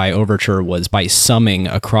created by Overture was by summing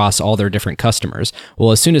across all their different customers.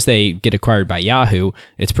 Well, as soon as they get acquired by Yahoo,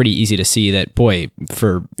 it's pretty easy to see that, boy,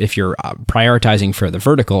 if you're prioritizing for the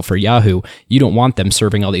vertical for Yahoo, you don't want them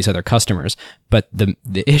serving all these other customers. But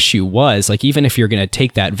the issue was, like, even if you're going to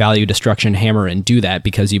take that value destruction hammer and do that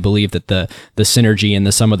because you believe that the synergy and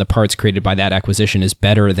the sum of the parts created by that acquisition is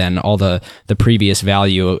better than all the previous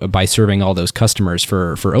value by serving all those customers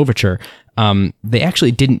for Overture, they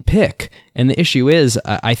actually didn't pick. And the issue is,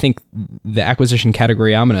 I think the acquisition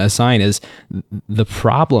category I'm going to assign is the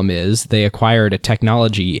problem is they acquired a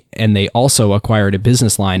technology and they also acquired a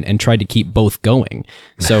business line and tried to keep both going.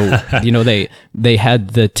 So, they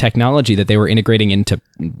had the technology that they were integrating into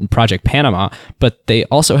Project Panama, but they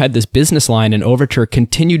also had this business line, and Overture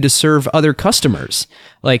continued to serve other customers.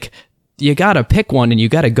 Like, you got to pick one and you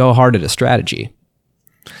got to go hard at a strategy.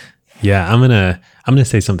 Yeah, I'm gonna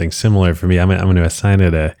say something similar for me. I'm gonna assign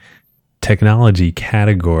it a technology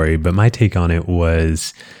category, but my take on it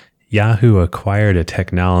was Yahoo acquired a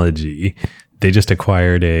technology. They just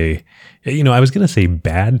acquired I was gonna say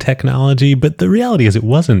bad technology, but the reality is it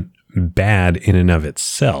wasn't bad in and of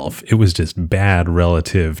itself. It was just bad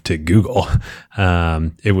relative to Google.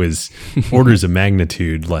 It was orders of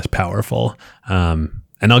magnitude less powerful.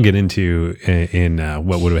 And I'll get into in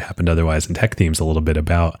what would have happened otherwise in tech themes a little bit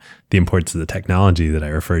about the importance of the technology that I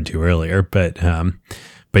referred to earlier. But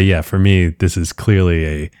yeah, for me, this is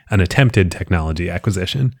clearly an attempted technology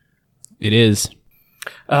acquisition. It is.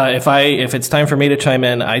 If it's time for me to chime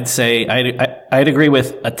in, I'd say I'd agree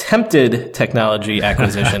with attempted technology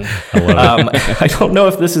acquisition. I don't know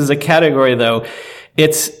if this is a category though.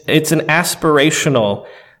 It's an aspirational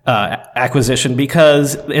acquisition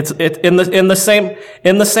because it's in the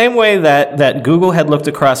same way that Google had looked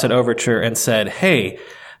across at Overture and said, "Hey,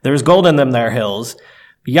 there's gold in them there hills."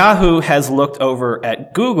 Yahoo has looked over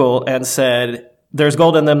at Google and said, "There's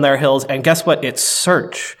gold in them there hills," and guess what? It's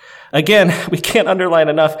search. Again, we can't underline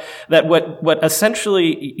enough that what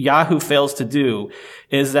essentially Yahoo fails to do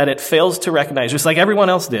is that it fails to recognize, just like everyone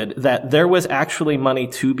else did, that there was actually money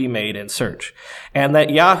to be made in search. And that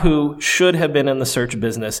Yahoo should have been in the search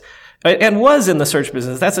business and was in the search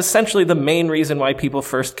business. That's essentially the main reason why people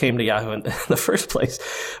first came to Yahoo in the first place.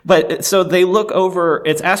 But so they look over,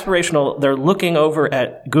 it's aspirational. They're looking over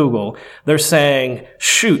at Google. They're saying,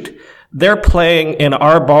 shoot, they're playing in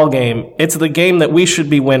our ball game. It's the game that we should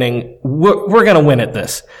be winning. We're going to win at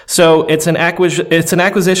this. So it's an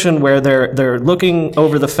acquisition where they're looking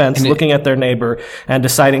over the fence, looking at their neighbor and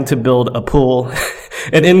deciding to build a pool,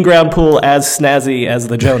 an in-ground pool as snazzy as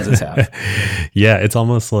the Joneses have. Yeah. It's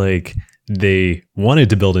almost like they wanted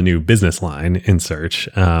to build a new business line in search.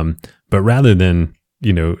 But rather than,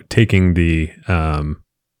 taking the,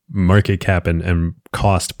 market cap and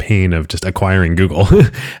cost pain of just acquiring Google,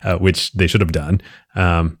 which they should have done.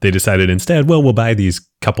 They decided instead, we'll buy these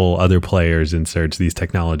couple other players in search, these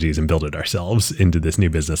technologies, and build it ourselves into this new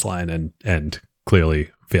business line, and clearly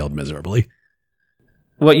failed miserably.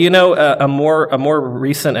 Well, a more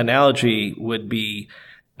recent analogy would be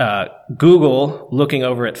Google looking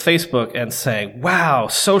over at Facebook and saying, "Wow,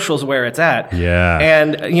 social's where it's at." Yeah.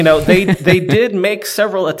 And, they did make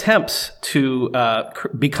several attempts to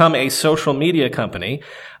become a social media company.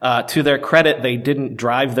 To their credit, they didn't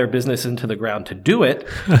drive their business into the ground to do it.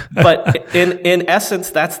 But in essence,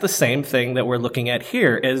 that's the same thing that we're looking at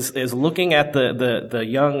here is looking at the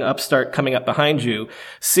young upstart coming up behind you,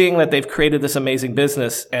 seeing that they've created this amazing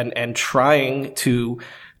business and trying to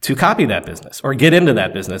copy that business or get into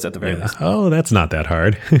that business at the very least. Oh, that's not that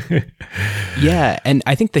hard. Yeah. And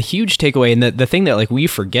I think the huge takeaway and the thing that like we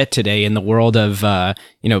forget today in the world of,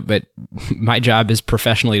 but my job is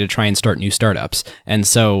professionally to try and start new startups. And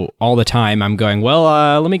so all the time I'm going,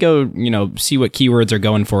 let me go, see what keywords are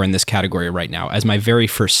going for in this category right now as my very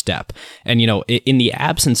first step. And, in the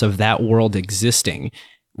absence of that world existing,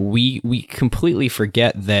 we completely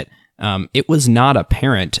forget that it was not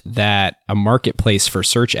apparent that a marketplace for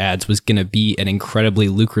search ads was going to be an incredibly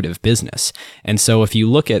lucrative business. And so if you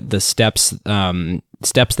look at the steps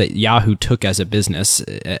that Yahoo took as a business,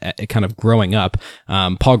 kind of growing up,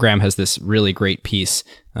 Paul Graham has this really great piece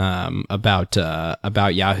about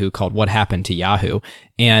Yahoo called "What Happened to Yahoo,"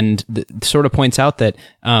 and sort of points out that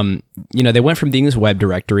they went from being this web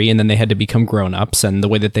directory and then they had to become grown-ups, and the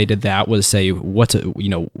way that they did that was say,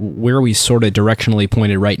 where are we sort of directionally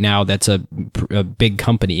pointed right now? That's a big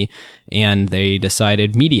company, and they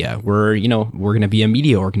decided media. We're going to be a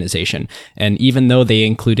media organization, and even though they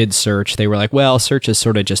included search, they were like, well, search is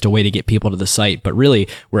sort of just a way to get people to the site, but really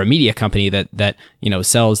we're a media company that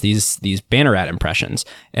sells these banner ad impressions.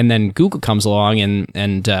 And then Google comes along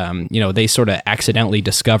and they sort of accidentally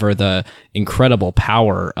discover the incredible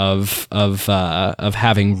power of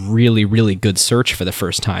having really, really good search for the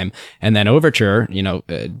first time. And then Overture,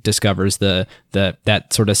 discovers that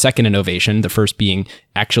sort of second innovation, the first being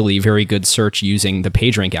actually very good search using the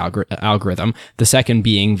PageRank algorithm, the second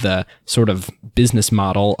being the sort of business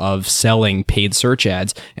model of selling paid search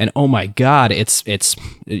ads. And oh my God, it's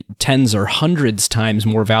tens or hundreds times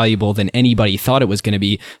more valuable than anybody thought it was going to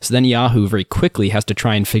be. So then Yahoo very quickly has to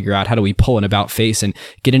try and figure out, how do we pull an about face and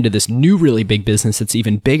get into this new really big business that's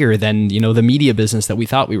even bigger than, the media business that we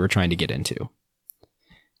thought we were trying to get into.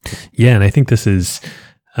 Yeah, and I think this is,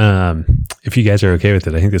 if you guys are okay with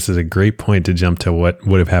it, I think this is a great point to jump to what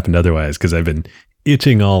would have happened otherwise, because I've been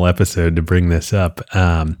itching all episode to bring this up.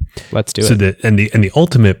 Let's do it. The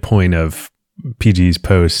ultimate point of PG's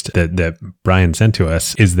post that Brian sent to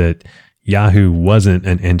us is that Yahoo wasn't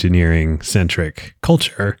an engineering-centric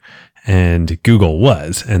culture, and Google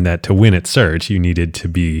was, and that to win at search, you needed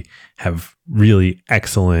to have really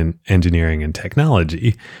excellent engineering and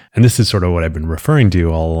technology. And this is sort of what I've been referring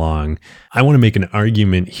to all along. I want to make an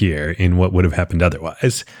argument here in what would have happened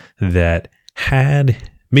otherwise, that had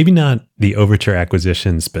maybe not the Overture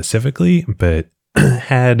acquisition specifically, but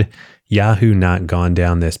had Yahoo not gone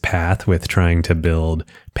down this path with trying to build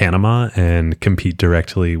Panama and compete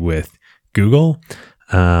directly with Google,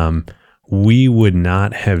 we would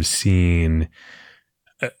not have seen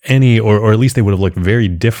any, or at least they would have looked very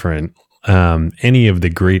different, any of the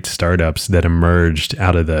great startups that emerged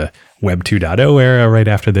out of the Web 2.0 era right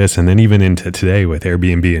after this, and then even into today with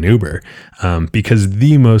Airbnb and Uber. Because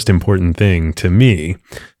the most important thing to me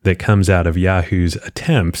that comes out of Yahoo's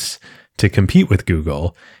attempts to compete with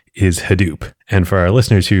Google is Hadoop. And for our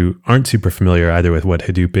listeners who aren't super familiar either with what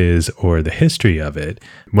Hadoop is or the history of it,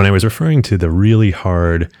 when I was referring to the really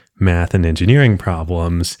hard math and engineering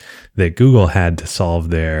problems that Google had to solve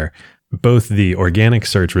there, both the organic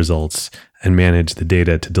search results and manage the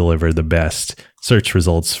data to deliver the best search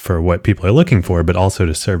results for what people are looking for, but also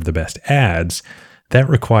to serve the best ads, that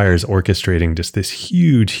requires orchestrating just this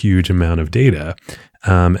huge, huge amount of data.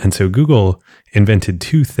 And so Google invented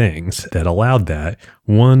two things that allowed that.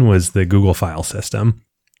 One was the Google file system.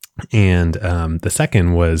 And the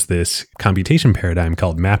second was this computation paradigm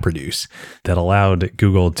called MapReduce that allowed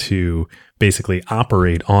Google to basically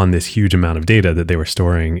operate on this huge amount of data that they were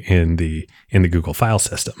storing in the Google file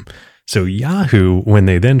system. So Yahoo, when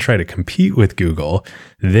they then try to compete with Google,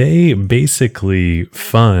 they basically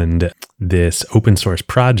fund this open source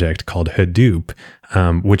project called Hadoop,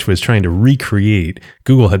 which was trying to recreate.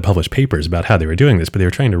 Google had published papers about how they were doing this, but they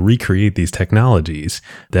were trying to recreate these technologies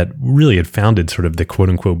that really had founded sort of the quote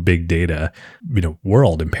unquote big data,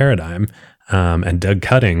 world and paradigm. And Doug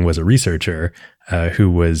Cutting was a researcher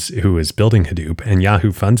who was building Hadoop, and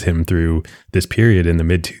Yahoo funds him through this period in the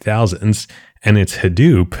mid 2000s. And it's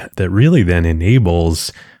Hadoop that really then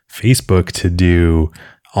enables Facebook to do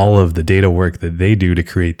all of the data work that they do to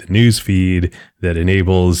create the news feed, that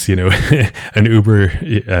enables, an Uber,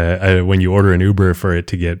 when you order an Uber for it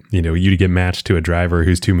to get, you to get matched to a driver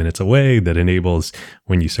who's 2 minutes away, that enables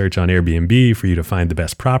when you search on Airbnb for you to find the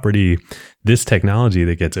best property. This technology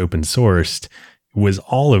that gets open sourced was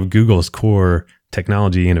all of Google's core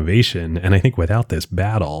technology innovation. And I think without this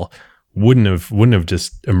battle, wouldn't have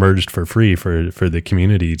just emerged for free for the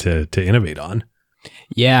community to innovate on.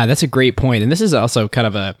 Yeah, that's a great point. And this is also kind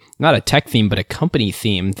of not a tech theme, but a company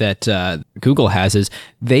theme that Google has, is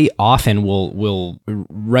they often will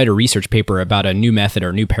write a research paper about a new method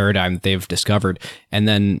or new paradigm that they've discovered. And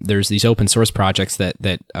then there's these open source projects that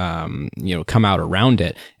come out around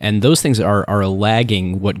it. And those things are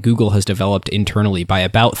lagging what Google has developed internally by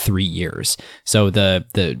about 3 years. So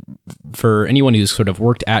for anyone who's sort of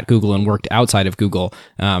worked at Google and worked outside of Google,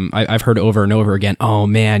 I've heard over and over again, oh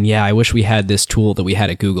man, yeah, I wish we had this tool that we had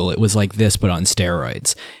at Google. It was like this, but on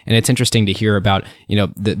steroids. And it's interesting to hear about,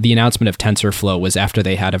 the announcement of TensorFlow was after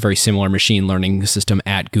they had a very similar machine learning system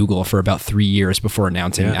at Google for about 3 years before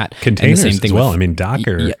announcing that. Containers and the same thing as well.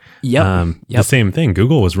 Docker. Yep. The same thing.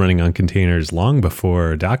 Google was running on containers long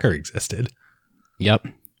before Docker existed. Yep.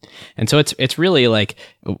 And so it's really like,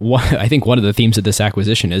 I think one of the themes of this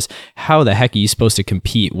acquisition is, how the heck are you supposed to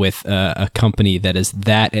compete with a company that is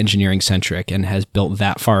that engineering centric and has built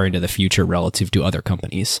that far into the future relative to other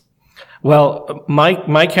companies? Well, my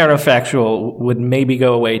counterfactual would maybe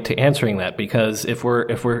go away to answering that, because if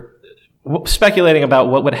we're speculating about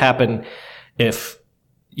what would happen if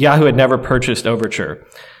Yahoo had never purchased Overture,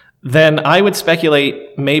 then I would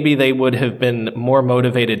speculate maybe they would have been more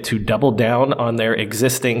motivated to double down on their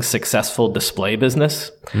existing successful display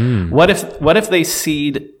business. What if they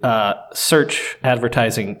cede search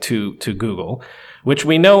advertising to Google, which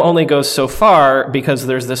we know only goes so far because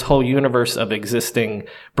there's this whole universe of existing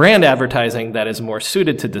brand advertising that is more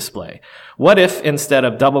suited to display. What if instead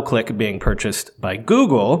of DoubleClick being purchased by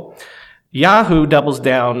Google, Yahoo doubles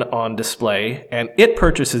down on display and it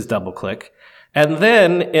purchases DoubleClick? And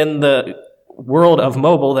then in the world of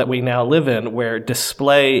mobile that we now live in, where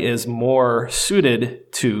display is more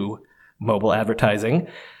suited to mobile advertising,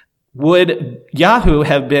 would Yahoo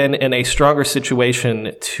have been in a stronger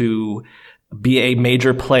situation to be a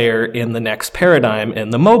major player in the next paradigm,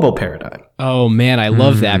 in the mobile paradigm? Oh man, I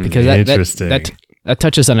love that, because that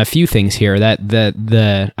touches on a few things here.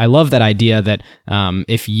 I love that idea that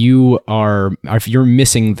if you're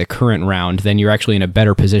missing the current round, then you're actually in a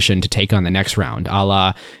better position to take on the next round. A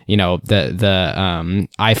la, the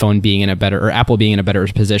iPhone being in a better, or Apple being in a better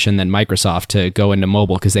position than Microsoft to go into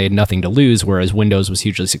mobile because they had nothing to lose, whereas Windows was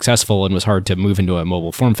hugely successful and was hard to move into a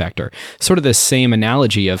mobile form factor. Sort of the same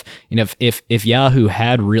analogy of, if Yahoo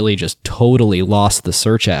had really just totally lost the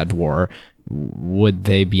search ad war, would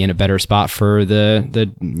they be in a better spot for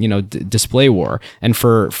the display war? And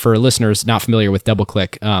for listeners not familiar with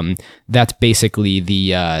DoubleClick, that's basically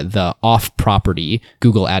the off property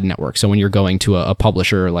Google ad network. So when you're going to a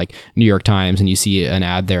publisher like New York Times and you see an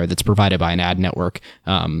ad there that's provided by an ad network,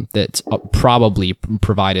 that's probably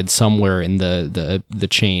provided somewhere in the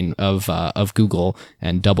chain of Google,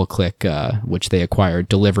 and DoubleClick, which they acquired,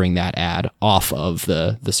 delivering that ad off of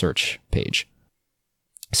the search page.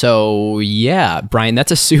 So yeah, Brian,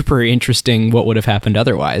 that's a super interesting what would have happened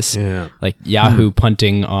otherwise. Yeah. Like Yahoo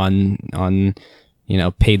punting on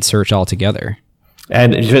paid search altogether.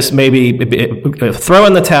 And just maybe throw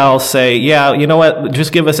in the towel, say, yeah, you know what,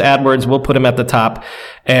 just give us AdWords, we'll put them at the top.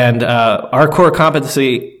 And our core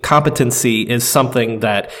competency is something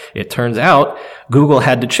that it turns out Google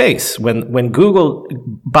had to chase. When Google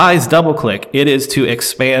buys DoubleClick, it is to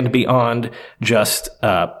expand beyond just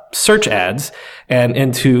search ads and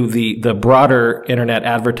into the broader internet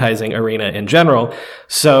advertising arena in general.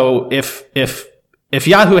 So if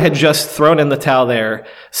Yahoo had just thrown in the towel there,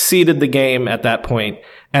 seeded the game at that point,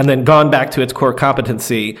 and then gone back to its core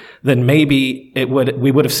competency, then maybe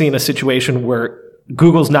we would have seen a situation where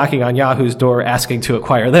Google's knocking on Yahoo's door asking to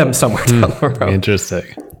acquire them somewhere down the road. Interesting.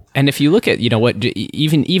 And if you look at,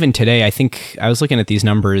 even today, I think I was looking at these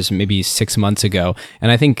numbers maybe 6 months ago,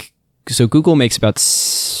 and I think, so Google makes about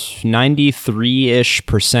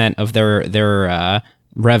 93-ish% of their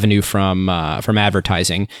revenue from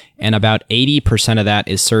advertising, and about 80% of that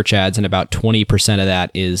is search ads, and about 20% of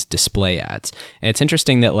that is display ads. And it's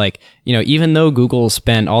interesting that, even though Google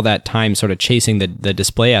spent all that time sort of chasing the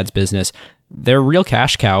display ads business, their real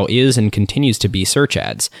cash cow is and continues to be search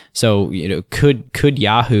ads. So, could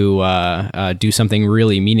Yahoo do something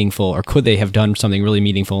really meaningful, or could they have done something really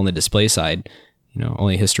meaningful on the display side?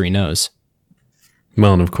 Only history knows.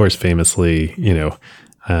 Well, and of course, famously, Yahoo's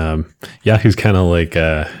kind of like,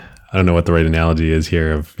 I don't know what the right analogy is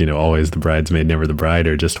here of, always the bridesmaid, never the bride,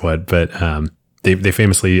 or just what, but they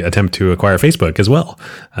famously attempt to acquire Facebook as well.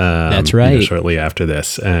 That's right. Shortly after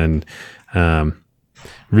this. And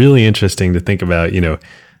really interesting to think about,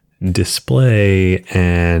 display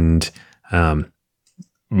and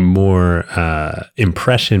more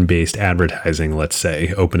impression-based advertising, let's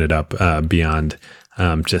say, open it up beyond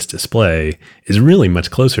just display, is really much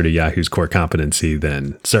closer to Yahoo's core competency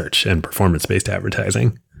than search and performance-based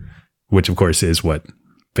advertising, which of course is what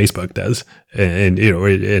Facebook does, and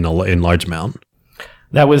in large amount.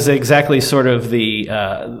 That was exactly sort of the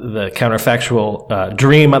counterfactual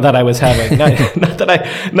dream that I was having. Not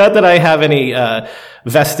that I have any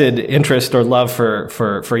vested interest or love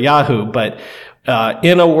for Yahoo, but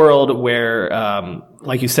in a world where,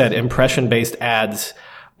 like you said, impression-based ads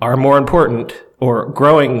are more important, or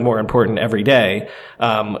growing more important every day,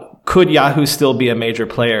 could Yahoo still be a major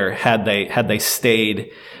player had they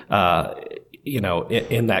stayed,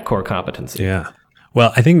 in that core competency? Yeah.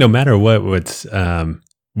 Well, I think no matter what's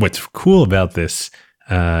cool about this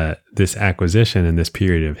acquisition and this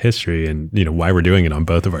period of history, and why we're doing it on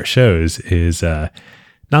both of our shows, is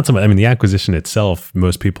not so much. I mean, the acquisition itself,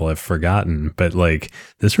 most people have forgotten, but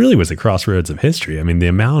this really was a crossroads of history. I mean, the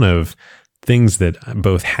amount of things that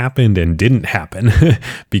both happened and didn't happen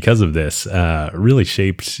because of this really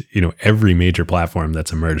shaped every major platform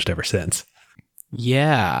that's emerged ever since.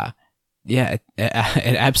 Yeah. Yeah, it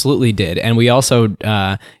absolutely did. And we also,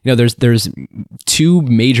 there's two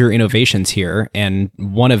major innovations here, and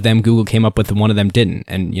one of them Google came up with and one of them didn't.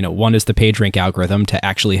 And, one is the PageRank algorithm to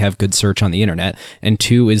actually have good search on the internet. And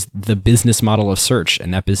two is the business model of search.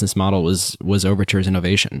 And that business model was Overture's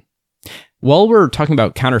innovation. While we're talking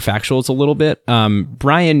about counterfactuals a little bit,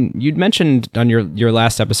 Brian, you'd mentioned on your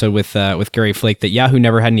last episode with Gary Flake that Yahoo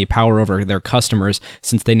never had any power over their customers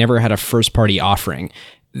since they never had a first-party offering.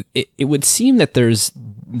 It would seem that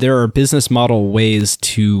there are business model ways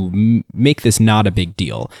to make this not a big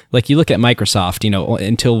deal. Like you look at Microsoft,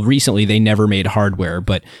 until recently they never made hardware,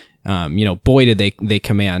 but boy did they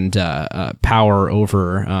command power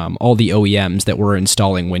over all the OEMs that were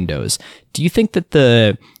installing Windows. Do you think that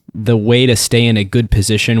the way to stay in a good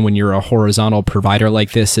position when you're a horizontal provider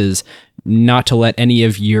like this is not to let any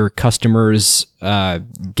of your customers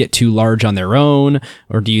get too large on their own?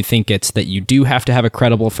 Or do you think it's that you do have to have a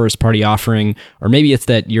credible first-party offering? Or maybe it's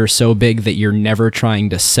that you're so big that you're never trying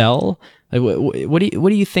to sell? Like, what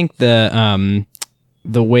do you think the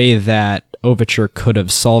way that Overture could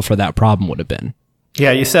have solved for that problem would have been?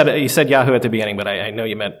 Yeah, you said Yahoo at the beginning, but I know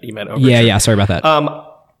you meant Overture. Yeah, sorry about that.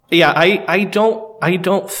 Yeah, I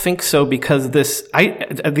don't think so, because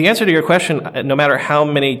the answer to your question, no matter how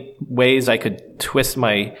many ways I could twist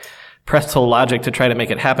my pretzel logic to try to make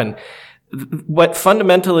it happen, what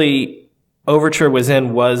fundamentally Overture was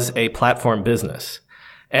in was a platform business.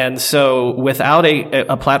 And so without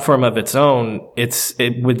a platform of its own,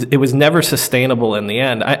 it was never sustainable in the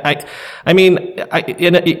end. I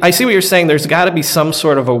see what you're saying. There's got to be some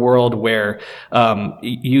sort of a world where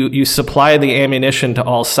you supply the ammunition to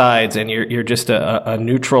all sides and you're just a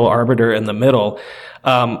neutral arbiter in the middle.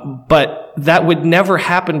 But that would never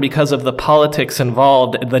happen because of the politics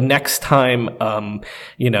involved the next time, the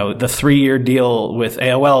 3-year deal with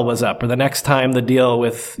AOL was up, or the next time the deal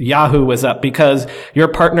with Yahoo was up, because your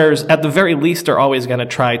partners at the very least are always going to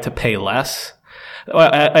try to pay less.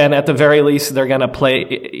 And at the very least, they're going to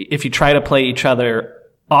if you try to play each other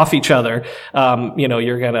off each other,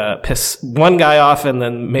 you're going to piss one guy off and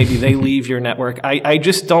then maybe they leave your network. I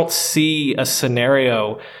just don't see a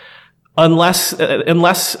scenario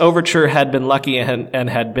unless Overture had been lucky and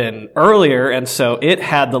had been earlier, and so it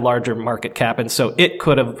had the larger market cap, and so it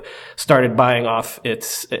could have started buying off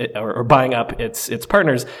buying up its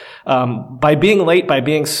partners. By being late, by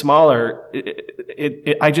being smaller,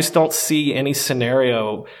 I just don't see any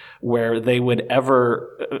scenario where they would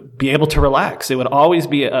ever be able to relax. It would always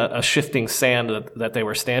be a shifting sand that they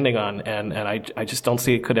were standing on, and I just don't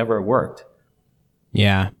see it could ever have worked.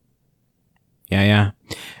 Yeah.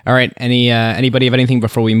 All right. Anybody have anything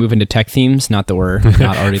before we move into tech themes? Not that we're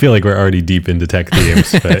not already. I feel like we're already deep into tech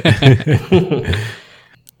themes, but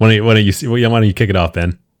why don't you kick it off,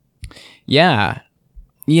 Ben? Yeah.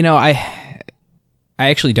 I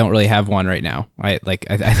actually don't really have one right now. I think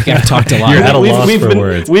I've talked a lot. You're at a loss for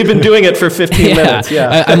words. We've been doing it for 15 minutes.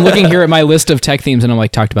 Yeah. I'm looking here at my list of tech themes and I'm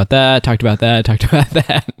like, talked about that.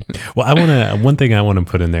 Well, one thing I want to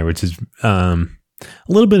put in there, which is,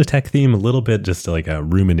 a little bit of tech theme, a little bit just like a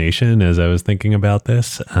rumination as I was thinking about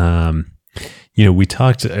this. We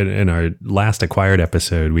talked in our last Acquired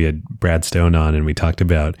episode, we had Brad Stone on and we talked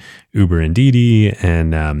about Uber and Didi,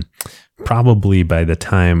 and probably by the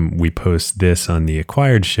time we post this on the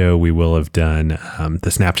Acquired show, we will have done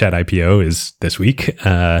the Snapchat IPO is this week,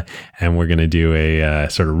 and we're going to do a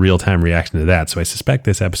sort of real-time reaction to that. So I suspect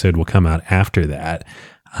this episode will come out after that.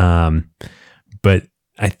 But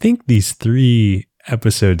I think these 3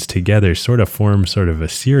 episodes together sort of form sort of a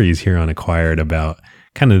series here on Acquired about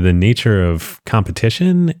kind of the nature of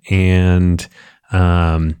competition and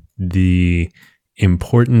the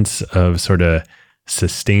importance of sort of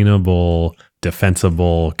sustainable,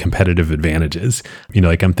 defensible, competitive advantages.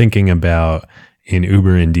 Like I'm thinking about in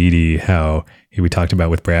Uber and Didi, how we talked about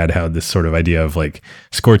with Brad, how this sort of idea of like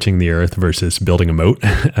scorching the earth versus building a moat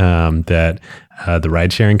that the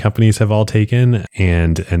ride sharing companies have all taken.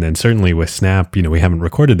 And then certainly with Snap, we haven't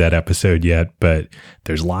recorded that episode yet, but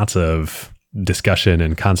there's lots of discussion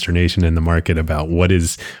and consternation in the market about what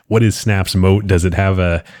is Snap's moat? Does it have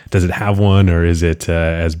one? Or is it,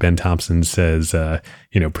 as Ben Thompson says,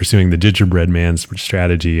 pursuing the gingerbread man's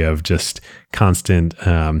strategy of just constant,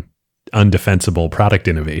 undefensible product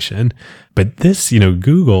innovation? But this,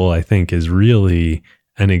 Google, I think, is really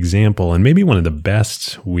an example, and maybe one of the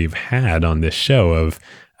best we've had on this show, of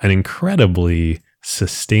an incredibly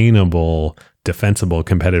sustainable, defensible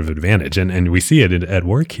competitive advantage. And we see it at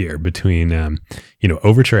work here between,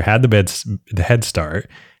 Overture had the head start,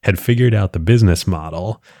 had figured out the business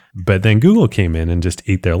model, but then Google came in and just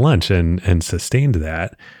ate their lunch and sustained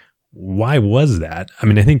that. why was that? I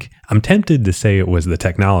mean, I think I'm tempted to say it was the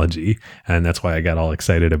technology, and that's why I got all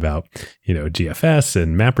excited about, GFS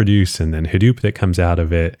and MapReduce and then Hadoop that comes out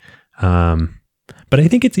of it. But I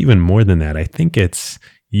think it's even more than that. I think it's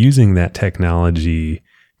using that technology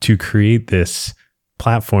to create this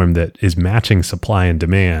platform that is matching supply and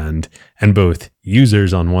demand, and both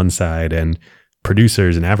users on one side and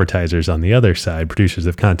producers and advertisers on the other side, producers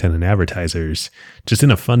of content and advertisers, just in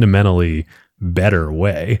a fundamentally better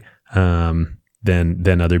way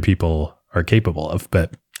than other people are capable of.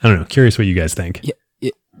 But I don't know, curious what you guys think.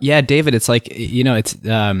 Yeah, David, it's like, it's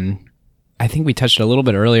I think we touched a little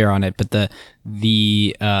bit earlier on it, but the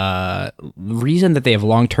reason that they have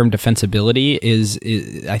long-term defensibility is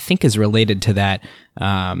I think is related to that,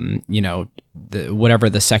 whatever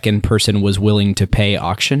the second person was willing to pay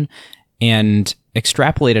auction, and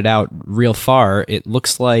extrapolated out real far, it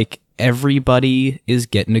looks like everybody is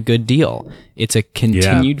getting a good deal. It's a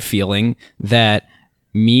continued feeling that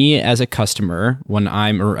me as a customer,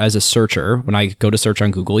 or as a searcher, when I go to search on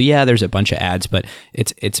Google, there's a bunch of ads, but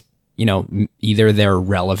it's either they're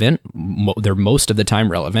relevant, they're most of the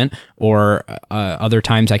time relevant, or other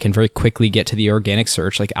times I can very quickly get to the organic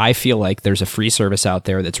search. Like, I feel like there's a free service out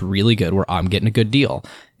there that's really good where I'm getting a good deal.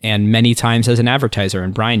 And many times as an advertiser,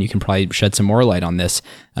 and Brian, you can probably shed some more light on this,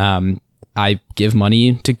 I give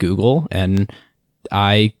money to Google and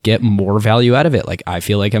I get more value out of it. Like, I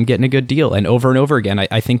feel like I'm getting a good deal. And over again,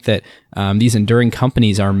 I think that these enduring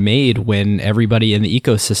companies are made when everybody in the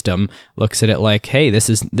ecosystem looks at it like, hey, this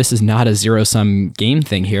is not a zero-sum game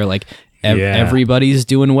thing here. Like, everybody's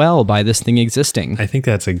doing well by this thing existing. I think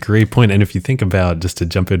that's a great point. And if you think about, just to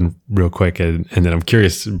jump in real quick, and then I'm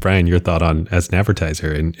curious, Brian, your thought on as an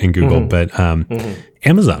advertiser in Google, but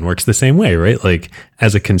Amazon works the same way, right? Like,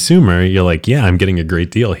 as a consumer, you're like, yeah, I'm getting a great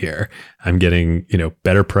deal here. I'm getting,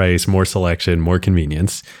 better price, more selection, more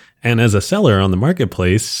convenience. And as a seller on the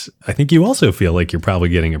marketplace, I think you also feel like you're probably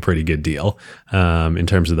getting a pretty good deal in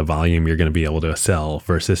terms of the volume you're going to be able to sell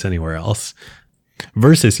versus anywhere else.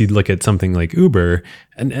 Versus you'd look at something like Uber,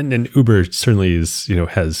 and Uber certainly is,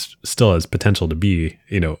 still has potential to be,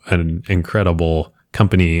 an incredible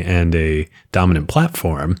company and a dominant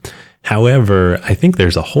platform. However, I think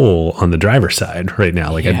there's a hole on the driver side right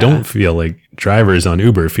now. Like, I don't feel like drivers on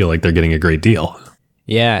Uber feel like they're getting a great deal.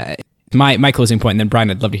 Yeah. My closing point, and then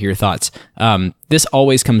Brian, I'd love to hear your thoughts. This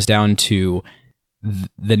always comes down to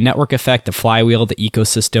the network effect, the flywheel, the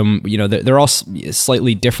ecosystem. They're all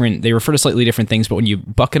slightly different. They refer to slightly different things, but when you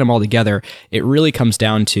bucket them all together, it really comes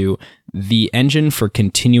down to the engine for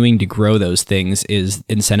continuing to grow those things is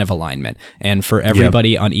incentive alignment. And for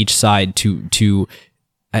everybody on each side to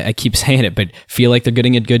I keep saying it, but feel like they're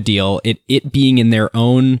getting a good deal, it being in their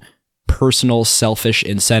own personal selfish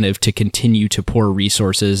incentive to continue to pour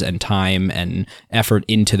resources and time and effort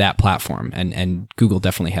into that platform. And Google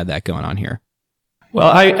definitely had that going on here. Well,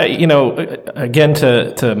 I again,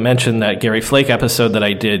 to mention that Gary Flake episode that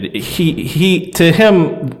I did, he to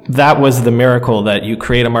him, that was the miracle, that you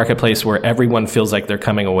create a marketplace where everyone feels like they're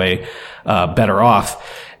coming away better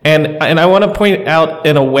off. And I want to point out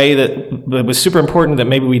in a way that was super important that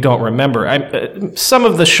maybe we don't remember. Some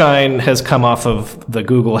of the shine has come off of the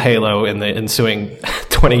Google halo in the ensuing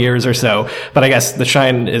 20 years or so, but I guess the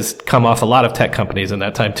shine has come off a lot of tech companies in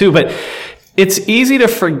that time too. But it's easy to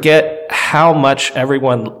forget how much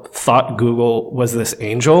everyone thought Google was this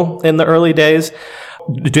angel in the early days.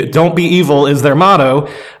 Don't be evil is their motto.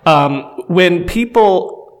 When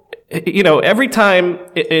people, every time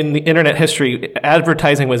in the internet history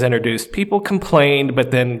advertising was introduced, people complained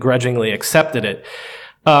but then grudgingly accepted it.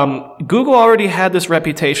 Google already had this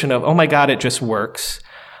reputation of, oh my God, it just works.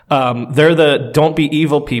 They're the don't be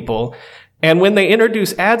evil people. And when they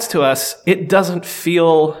introduce ads to us, it doesn't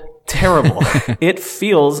feel terrible. It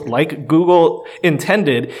feels like Google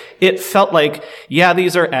intended. It felt like, yeah,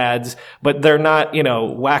 these are ads, but they're not,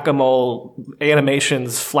 whack-a-mole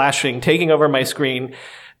animations flashing, taking over my screen.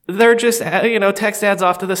 They're just, text ads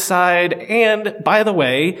off to the side. And by the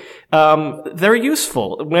way, they're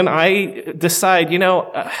useful. When I decide,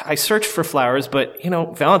 I search for flowers, but,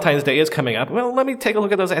 Valentine's Day is coming up. Well, let me take a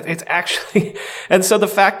look at those ads. It's actually, and so the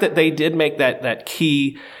fact that they did make that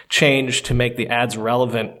key change to make the ads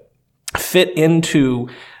relevant fit into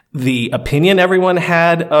the opinion everyone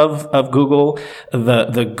had of Google,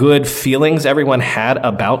 the good feelings everyone had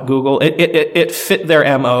about Google. It fit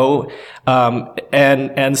their MO.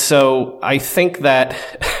 And so I think that,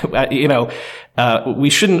 we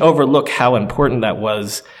shouldn't overlook how important that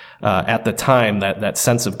was, at the time, that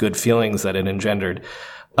sense of good feelings that it engendered.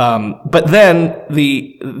 But then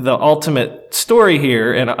the ultimate story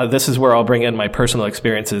here, and this is where I'll bring in my personal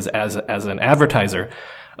experiences as an advertiser.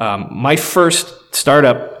 My first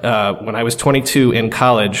startup, when I was 22 in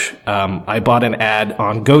college, I bought an ad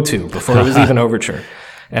on GoTo before it was even Overture.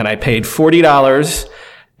 And I paid $40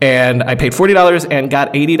 and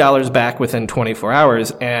got $80 back within 24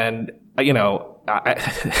 hours. And, you know,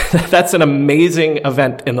 that's an amazing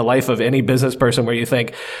event in the life of any business person where you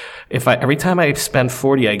think, every time I spend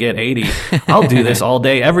 40, I get 80, I'll do this all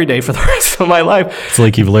day, every day for the rest of my life. It's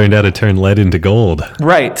like you've learned how to turn lead into gold.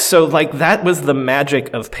 Right. So like that was the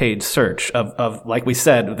magic of paid search of like we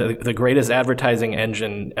said, the greatest advertising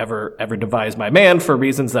engine ever devised by man for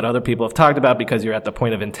reasons that other people have talked about because you're at the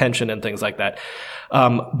point of intention and things like that.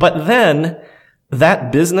 But then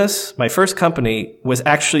that business, my first company, was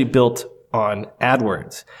actually built on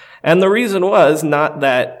AdWords. And the reason was not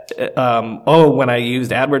that, when I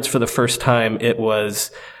used AdWords for the first time, it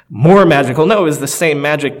was more magical. No, it was the same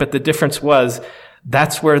magic, but the difference was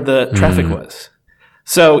that's where the traffic was.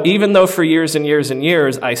 So even though for years and years and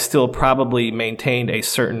years, I still probably maintained a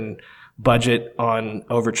certain budget on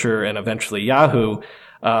Overture and eventually Yahoo,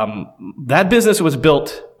 that business was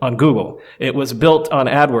built on Google. It was built on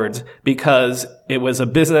AdWords because it was a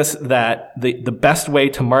business that the best way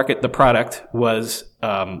to market the product was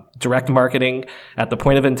direct marketing at the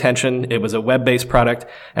point of intention. It was a web-based product.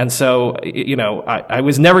 And so, you know, I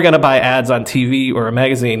was never going to buy ads on TV or a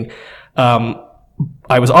magazine.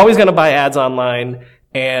 I was always going to buy ads online,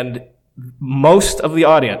 and most of the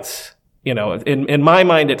audience, you know, in my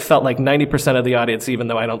mind, it felt like 90% of the audience, even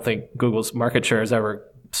though I don't think Google's market share has ever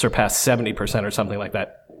surpassed 70% or something like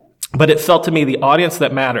that. But it felt to me the audience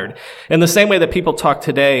that mattered. In the same way that people talk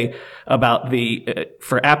today about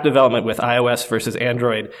for app development with iOS versus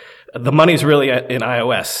Android, the money's really in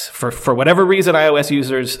iOS. For whatever reason, iOS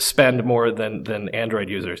users spend more than Android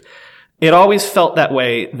users. It always felt that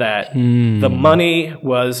way, that the money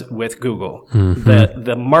was with Google.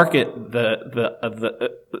 The market,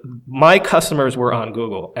 my customers were on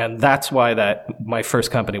Google. And that's why my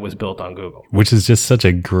first company was built on Google. Which is just such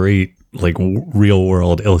a great, like, real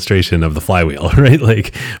world illustration of the flywheel, right?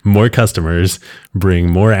 Like, more customers bring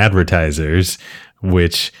more advertisers,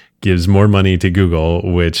 which gives more money to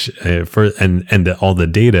Google, which all the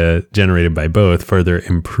data generated by both further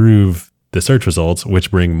improve the search results, which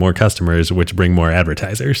bring more customers, which bring more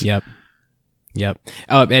advertisers. Yep.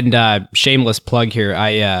 Oh, and shameless plug here.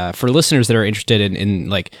 I for listeners that are interested in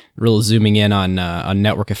like real zooming in on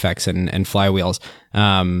network effects and flywheels.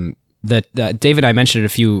 That Dave and I mentioned it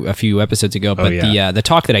a few episodes ago, but the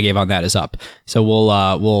talk that I gave on that is up. So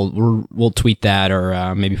we'll tweet that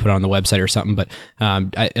or maybe put it on the website or something. But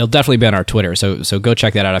it'll definitely be on our Twitter. So go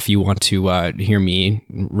check that out if you want to hear me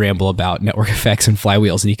ramble about network effects and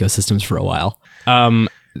flywheels and ecosystems for a while.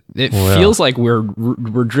 It feels like we're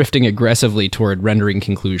drifting aggressively toward rendering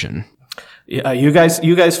conclusion. Yeah, you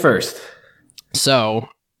guys first. So,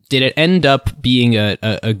 did it end up being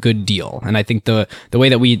a good deal? And I think the way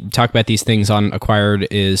that we talk about these things on Acquired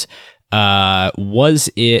is, was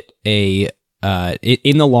it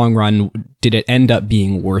in the long run, did it end up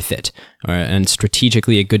being worth it and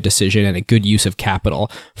strategically a good decision and a good use of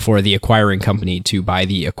capital for the acquiring company to buy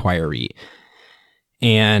the acquiree?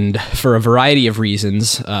 And for a variety of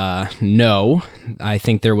reasons, no. I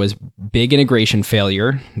think there was big integration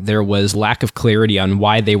failure. There was lack of clarity on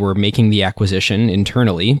why they were making the acquisition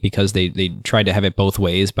internally, because they tried to have it both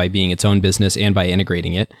ways by being its own business and by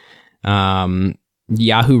integrating it.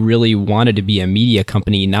 Yahoo really wanted to be a media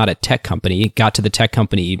company, not a tech company. It got to the tech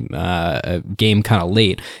company game kind of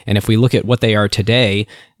late. And if we look at what they are today,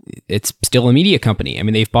 it's still a media company. I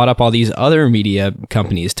mean, they've bought up all these other media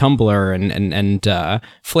companies, Tumblr and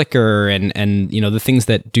Flickr, and you know, the things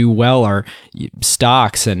that do well are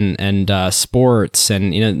stocks and sports,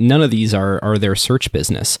 and you know, none of these are their search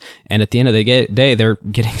business. And at the end of the day, they're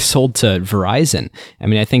getting sold to Verizon. I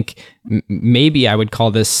mean, I think maybe I would call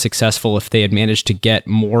this successful if they had managed to get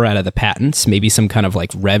more out of the patents, maybe some kind of like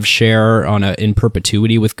rev share in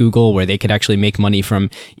perpetuity with Google, where they could actually make money from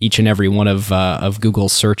each and every one of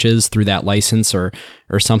Google's searches through that license or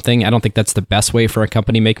something. I don't think that's the best way for a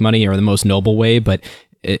company to make money or the most noble way, but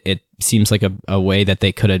it seems like a way that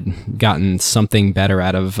they could have gotten something better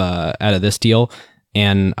out of this deal.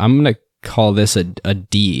 And I'm going to call this a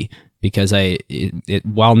D, because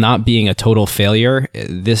while not being a total failure,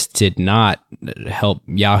 this did not help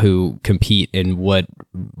Yahoo compete in what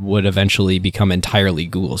would eventually become entirely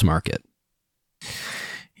Google's market.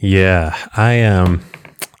 Yeah,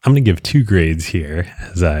 I'm going to give 2 grades here,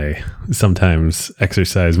 as I sometimes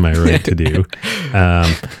exercise my right to do.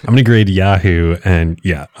 I'm going to grade Yahoo, and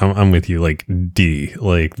yeah, I'm with you. Like D,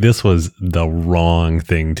 like this was the wrong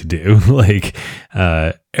thing to do. Like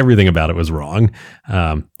everything about it was wrong.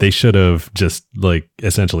 They should have just like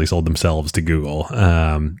essentially sold themselves to Google.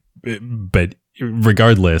 But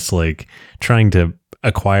regardless, like trying to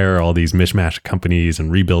acquire all these mishmash companies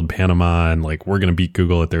and rebuild Panama, and like we're going to beat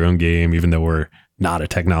Google at their own game, even though we're not a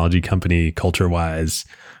technology company culture wise,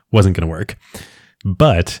 wasn't going to work.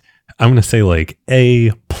 But I'm going to say like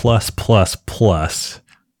A+++ for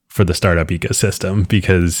the startup ecosystem,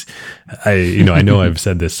 because I know I've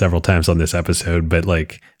said this several times on this episode, but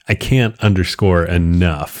like I can't underscore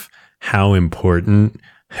enough how important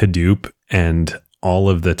Hadoop and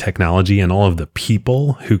all of the technology and all of the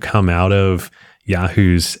people who come out of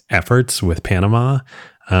Yahoo's efforts with Panama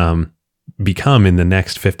become in the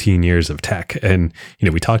next 15 years of tech. And,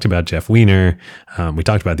 we talked about Jeff Weiner. We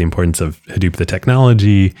talked about the importance of Hadoop, the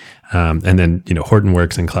technology. And then,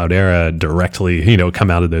 Hortonworks and Cloudera directly, come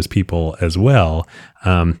out of those people as well.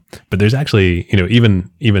 But there's actually,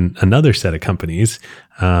 even another set of companies,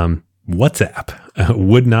 WhatsApp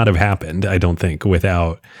would not have happened, I don't think,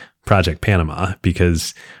 without Project Panama,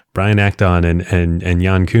 because Brian Acton and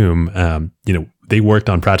Jan Koum, they worked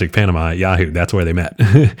on Project Panama at Yahoo. That's where they met.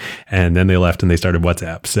 And then they left and they started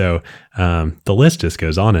WhatsApp. So the list just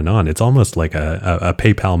goes on and on. It's almost like a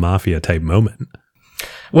PayPal mafia type moment.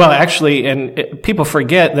 Well, actually, people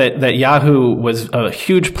forget that Yahoo was a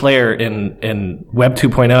huge player in Web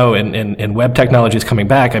 2.0 and web technologies coming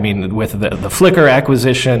back. I mean, with the Flickr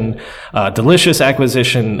acquisition, Delicious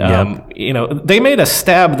acquisition, Yep. They made a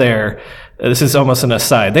stab there. This is almost an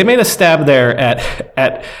aside. They made a stab there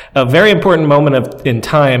at a very important moment in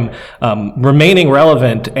time, remaining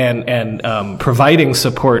relevant and providing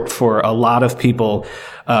support for a lot of people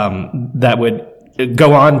that would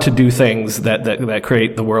go on to do things that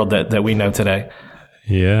create the world that we know today.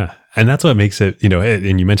 Yeah. And that's what makes it,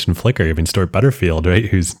 and you mentioned Flickr, even Stuart Butterfield, right?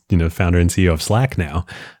 Who's, founder and CEO of Slack now.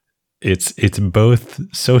 It's both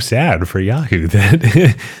so sad for Yahoo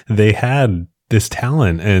that they had this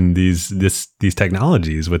talent and these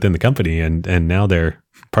technologies within the company, and now they're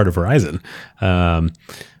part of Verizon.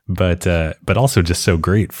 But also just so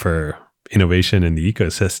great for innovation in the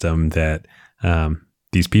ecosystem that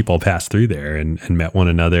these people passed through there and met one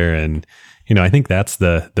another. And, I think that's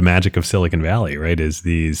the magic of Silicon Valley, right? Is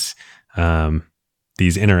these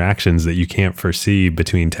interactions that you can't foresee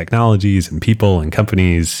between technologies and people and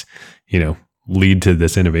companies, lead to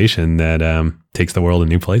this innovation that takes the world in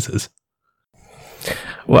new places.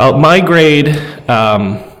 Well, my grade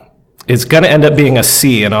is going to end up being a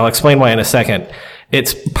C, and I'll explain why in a second.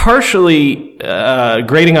 It's partially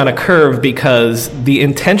grading on a curve because the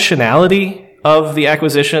intentionality of the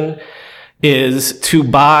acquisition is to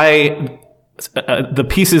buy the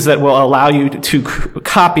pieces that will allow you to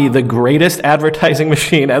copy the greatest advertising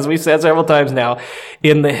machine, as we've said several times now,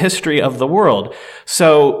 in the history of the world.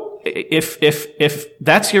 So if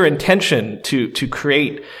that's your intention to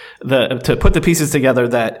create to put the pieces together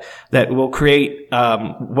that will create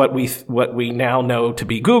what we now know to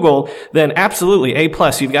be Google, then absolutely A+,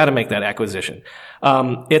 you've got to make that acquisition.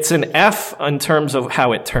 It's an F in terms of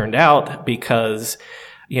how it turned out, because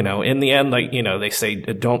in the end, they say,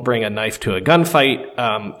 don't bring a knife to a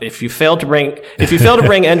gunfight. If you fail to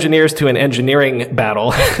bring engineers to an engineering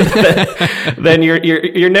battle, then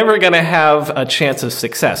you're never going to have a chance of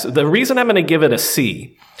success. The reason I'm going to give it a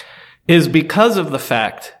C is because of the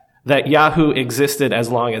fact that Yahoo existed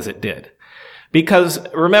as long as it did. Because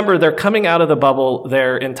remember, they're coming out of the bubble.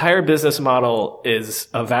 Their entire business model is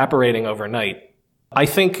evaporating overnight. I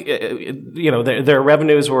think, their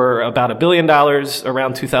revenues were about $1 billion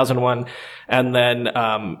around 2001. And then,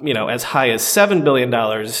 as high as $7 billion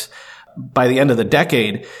by the end of the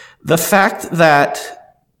decade. The fact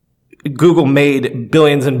that Google made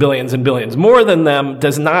billions and billions and billions more than them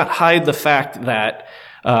does not hide the fact that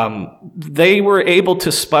they were able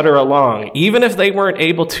to sputter along, even if they weren't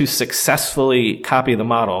able to successfully copy the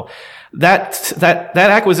model. That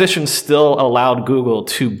acquisition still allowed Google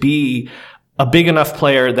to be a big enough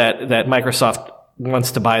player that Microsoft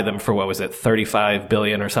wants to buy them for, what was it, 35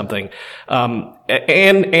 billion or something,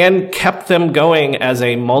 and kept them going as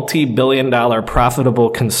a multi-billion-dollar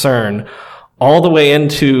profitable concern all the way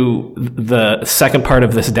into the second part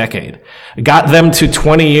of this decade. Got them to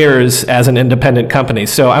 20 years as an independent company.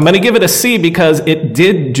 So I'm going to give it a C because it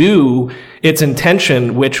did do its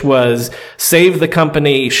intention, which was save the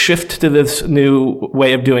company, shift to this new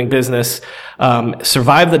way of doing business,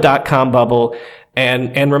 survive the dot-com bubble,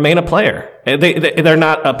 and remain a player. They're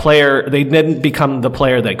not a player. They didn't become the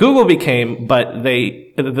player that Google became, but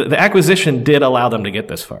the acquisition did allow them to get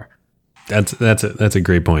this far. That's a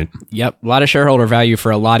great point. Yep. A lot of shareholder value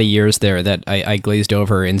for a lot of years there that I glazed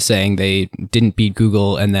over in saying they didn't beat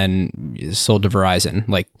Google and then sold to Verizon.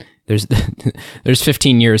 Like there's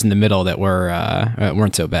 15 years in the middle that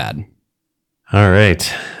weren't so bad. All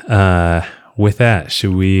right. With that,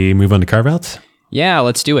 should we move on to carve-outs? Yeah,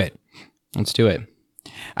 let's do it.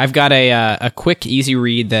 I've got a quick, easy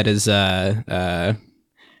read that is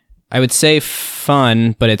I would say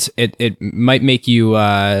fun, but it might make you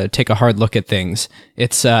take a hard look at things.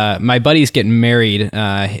 It's my buddy's getting married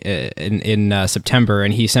in September,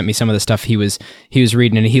 and he sent me some of the stuff he was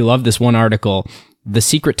reading, and he loved this one article. The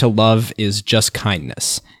secret to love is just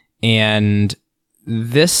kindness, and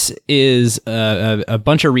this is a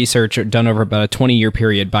bunch of research done over about a 20-year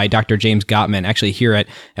period by Dr. James Gottman, actually here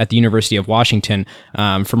at the University of Washington,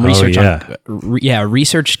 from research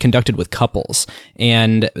research conducted with couples.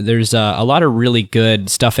 And there's a lot of really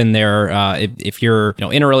good stuff in there. If you're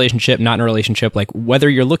in a relationship, not in a relationship, like whether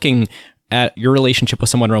you're looking at your relationship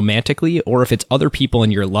with someone romantically or if it's other people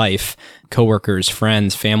in your life, coworkers,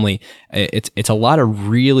 friends, family, it's a lot of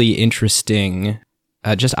really interesting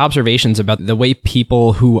just observations about the way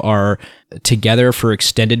people who are together for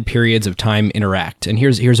extended periods of time interact. And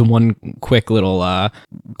here's one quick little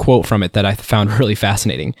quote from it that I found really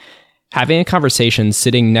fascinating. Having a conversation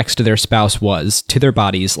sitting next to their spouse was, to their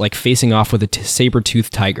bodies, like facing off with a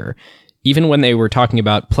saber-toothed tiger. Even when they were talking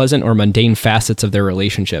about pleasant or mundane facets of their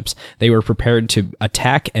relationships, they were prepared to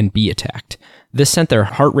attack and be attacked. This sent their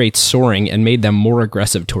heart rates soaring and made them more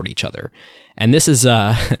aggressive toward each other. And this is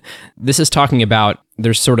talking about,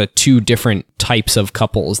 there's sort of two different types of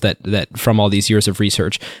couples that from all these years of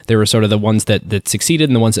research. There were sort of the ones that succeeded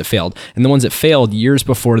and the ones that failed. And the ones that failed, years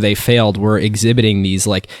before they failed, were exhibiting these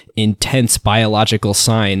like intense biological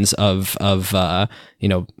signs of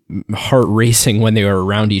heart racing when they were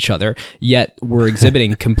around each other, yet were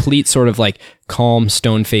exhibiting complete sort of like calm,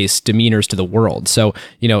 stone-faced demeanors to the world. So,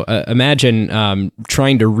 imagine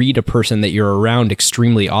trying to read a person that you're around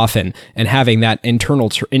extremely often and having that internal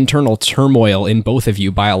turmoil in both of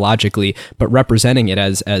you biologically, but representing it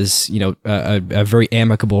as a very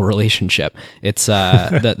amicable relationship. It's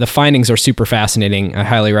the findings are super fascinating. I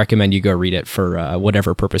highly recommend you go read it for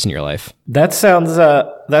whatever purpose in your life. That sounds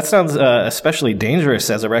especially dangerous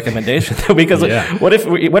as a recommendation, because what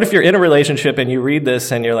if you're in a relationship and you read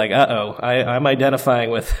this and you're like, I'm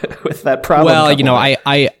identifying with that problem. Well,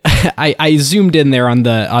 I zoomed in there on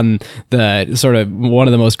the sort of one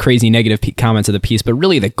of the most crazy negative comments of the piece, but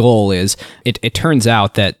really the goal is it turns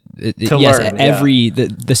out that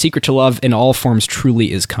the secret to love in all forms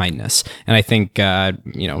truly is kindness, and I think there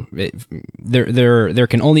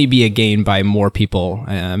can only be a gain by more people,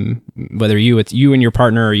 whether it's you and your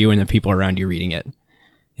partner or you and the people around you reading it.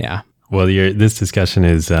 Yeah. Well, this discussion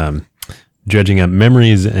is dredging up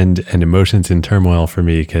memories and emotions in turmoil for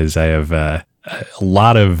me, because I have a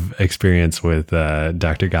lot of experience with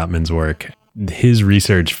Dr. Gottman's work. His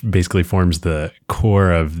research basically forms the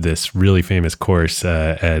core of this really famous course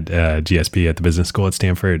at GSP at the business school at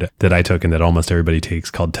Stanford that I took and that almost everybody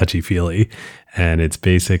takes, called Touchy-Feely. And it's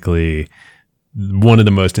basically one of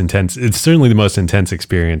the most intense, it's certainly the most intense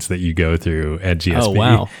experience that you go through at GSP. Oh,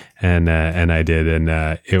 wow. And I did.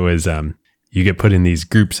 And it was, you get put in these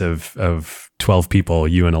groups of 12 people,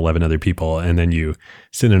 you and 11 other people, and then you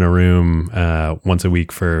sit in a room once a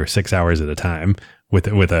week for 6 hours at a time with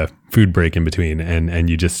a food break in between, and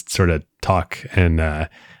you just sort of talk and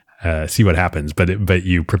see what happens. But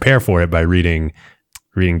you prepare for it by reading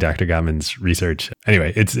Dr. Gottman's research.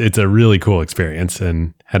 Anyway, it's a really cool experience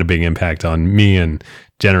and had a big impact on me and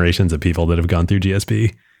generations of people that have gone through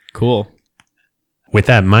GSP. Cool. With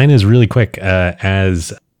that, mine is really quick.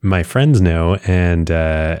 As my friends know, and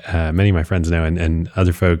many of my friends know, and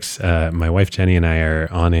other folks, my wife Jenny and I are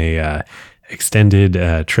on a extended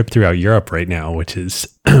trip throughout Europe right now, which is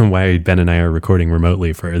why Ben and I are recording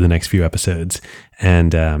remotely for the next few episodes.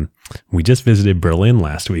 And we just visited Berlin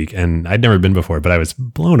last week, and I'd never been before, but I was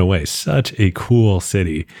blown away. Such a cool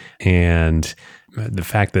city. And the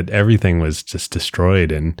fact that everything was just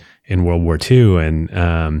destroyed in World War II,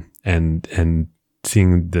 and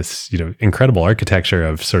seeing this, incredible architecture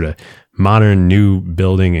of sort of modern new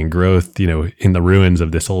building and growth, in the ruins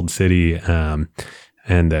of this old city.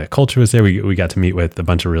 And the culture was there. We got to meet with a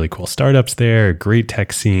bunch of really cool startups there, great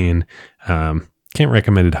tech scene. Can't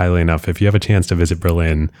recommend it highly enough. If you have a chance to visit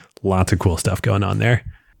Berlin, lots of cool stuff going on there.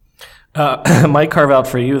 My carve out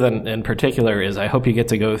for you then in particular is I hope you get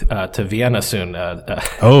to go to Vienna soon.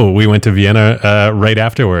 Oh, we went to Vienna right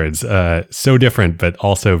afterwards. So different, but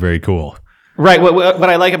also very cool. Right. What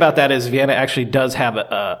I like about that is Vienna actually does have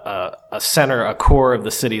a center, a core of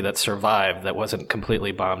the city that survived, that wasn't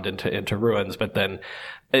completely bombed into ruins, but then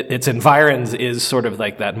its environs is sort of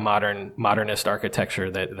like that modernist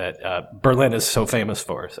architecture that Berlin is so famous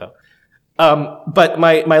for. So, but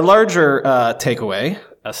my larger takeaway,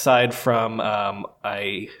 aside from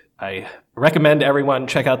I recommend everyone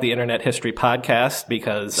check out the Internet History Podcast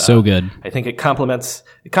because so good. I think it complements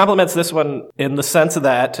this one in the sense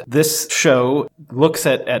that this show looks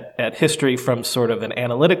at history from sort of an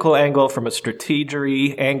analytical angle, from a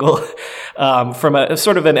strategery angle, from a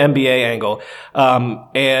sort of an MBA angle.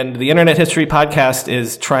 And the Internet History Podcast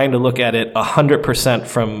is trying to look at it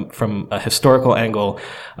 100% from a historical angle.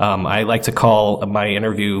 I like to call my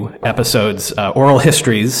interview episodes oral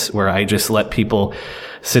histories, where I just let people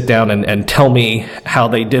sit down and tell me how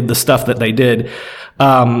they did the stuff that they did.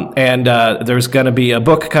 And there's going to be a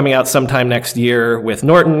book coming out sometime next year with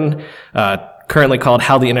Norton, currently called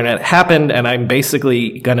How the Internet Happened. And I'm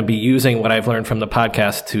basically going to be using what I've learned from the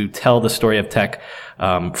podcast to tell the story of tech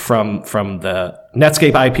from the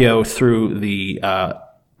Netscape IPO through the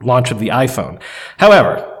launch of the iPhone.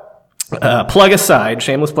 However,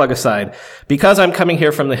 shameless plug aside, because I'm coming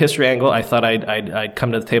here from the history angle, I thought I'd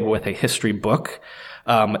come to the table with a history book.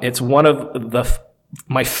 It's one of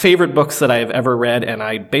my favorite books that I've ever read, and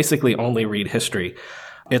I basically only read history.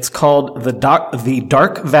 It's called The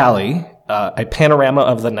Dark Valley, a panorama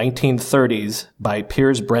of the 1930s by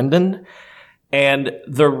Piers Brendan. And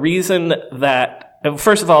the reason that,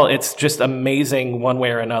 first of all, it's just amazing one way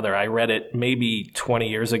or another. I read it maybe 20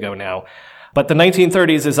 years ago now. But the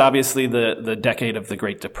 1930s is obviously the decade of the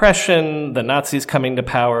Great Depression, the Nazis coming to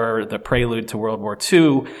power, the prelude to World War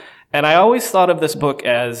II. And I always thought of this book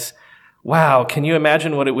as, wow, can you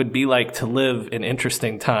imagine what it would be like to live in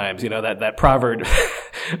interesting times? You know, that proverb,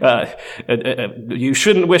 you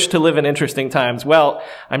shouldn't wish to live in interesting times. Well,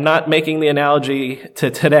 I'm not making the analogy to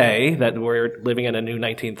today that we're living in a new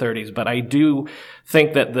 1930s, but I do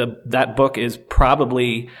think that that book is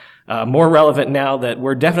probably more relevant now that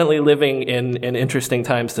we're definitely living in interesting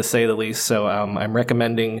times, to say the least. So I'm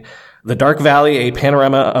recommending The Dark Valley, a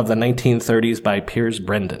panorama of the 1930s by Piers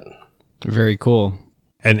Brendan. Very cool.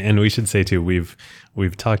 And we should say too, we've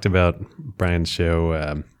talked about Brian's show,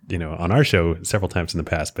 on our show several times in the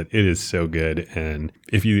past, but it is so good. And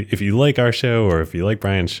if you like our show, or if you like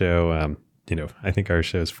Brian's show, I think our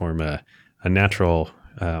shows form a natural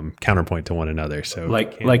counterpoint to one another. So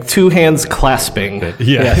like two hands clasping. Yeah.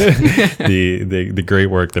 Yes. the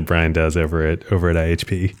great work that Brian does over at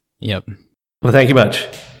IHP. Yep. Well, thank you much.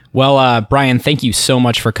 Well, Brian, thank you so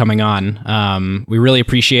much for coming on. We really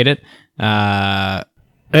appreciate it.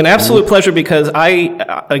 An absolute pleasure, because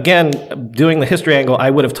again, doing the history angle, I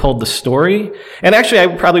would have told the story. And actually, I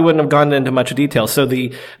probably wouldn't have gone into much detail. So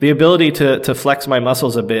the ability to flex my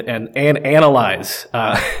muscles a bit and analyze,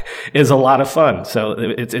 is a lot of fun. So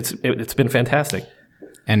it's been fantastic.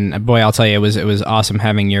 And boy, I'll tell you, it was awesome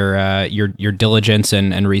having your diligence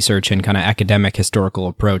and research and kind of academic historical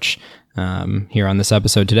approach, here on this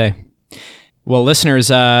episode today. Well, listeners,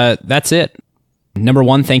 that's it. Number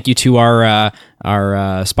one, thank you to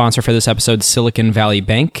our sponsor for this episode, Silicon Valley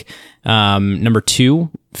Bank. Number two,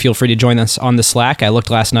 feel free to join us on the Slack. I looked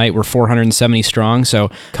last night; we're 470 strong. So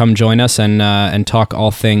come join us and talk all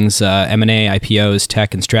things M&A, IPOs,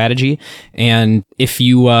 tech, and strategy. And if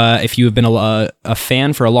you have been a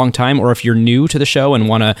fan for a long time, or if you're new to the show and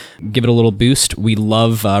want to give it a little boost, we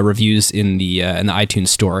love reviews in the iTunes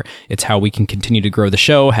store. It's how we can continue to grow the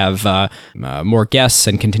show, have more guests,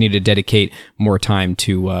 and continue to dedicate more time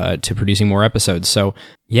to producing more episodes. So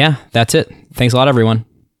yeah, that's it. Thanks a lot, everyone.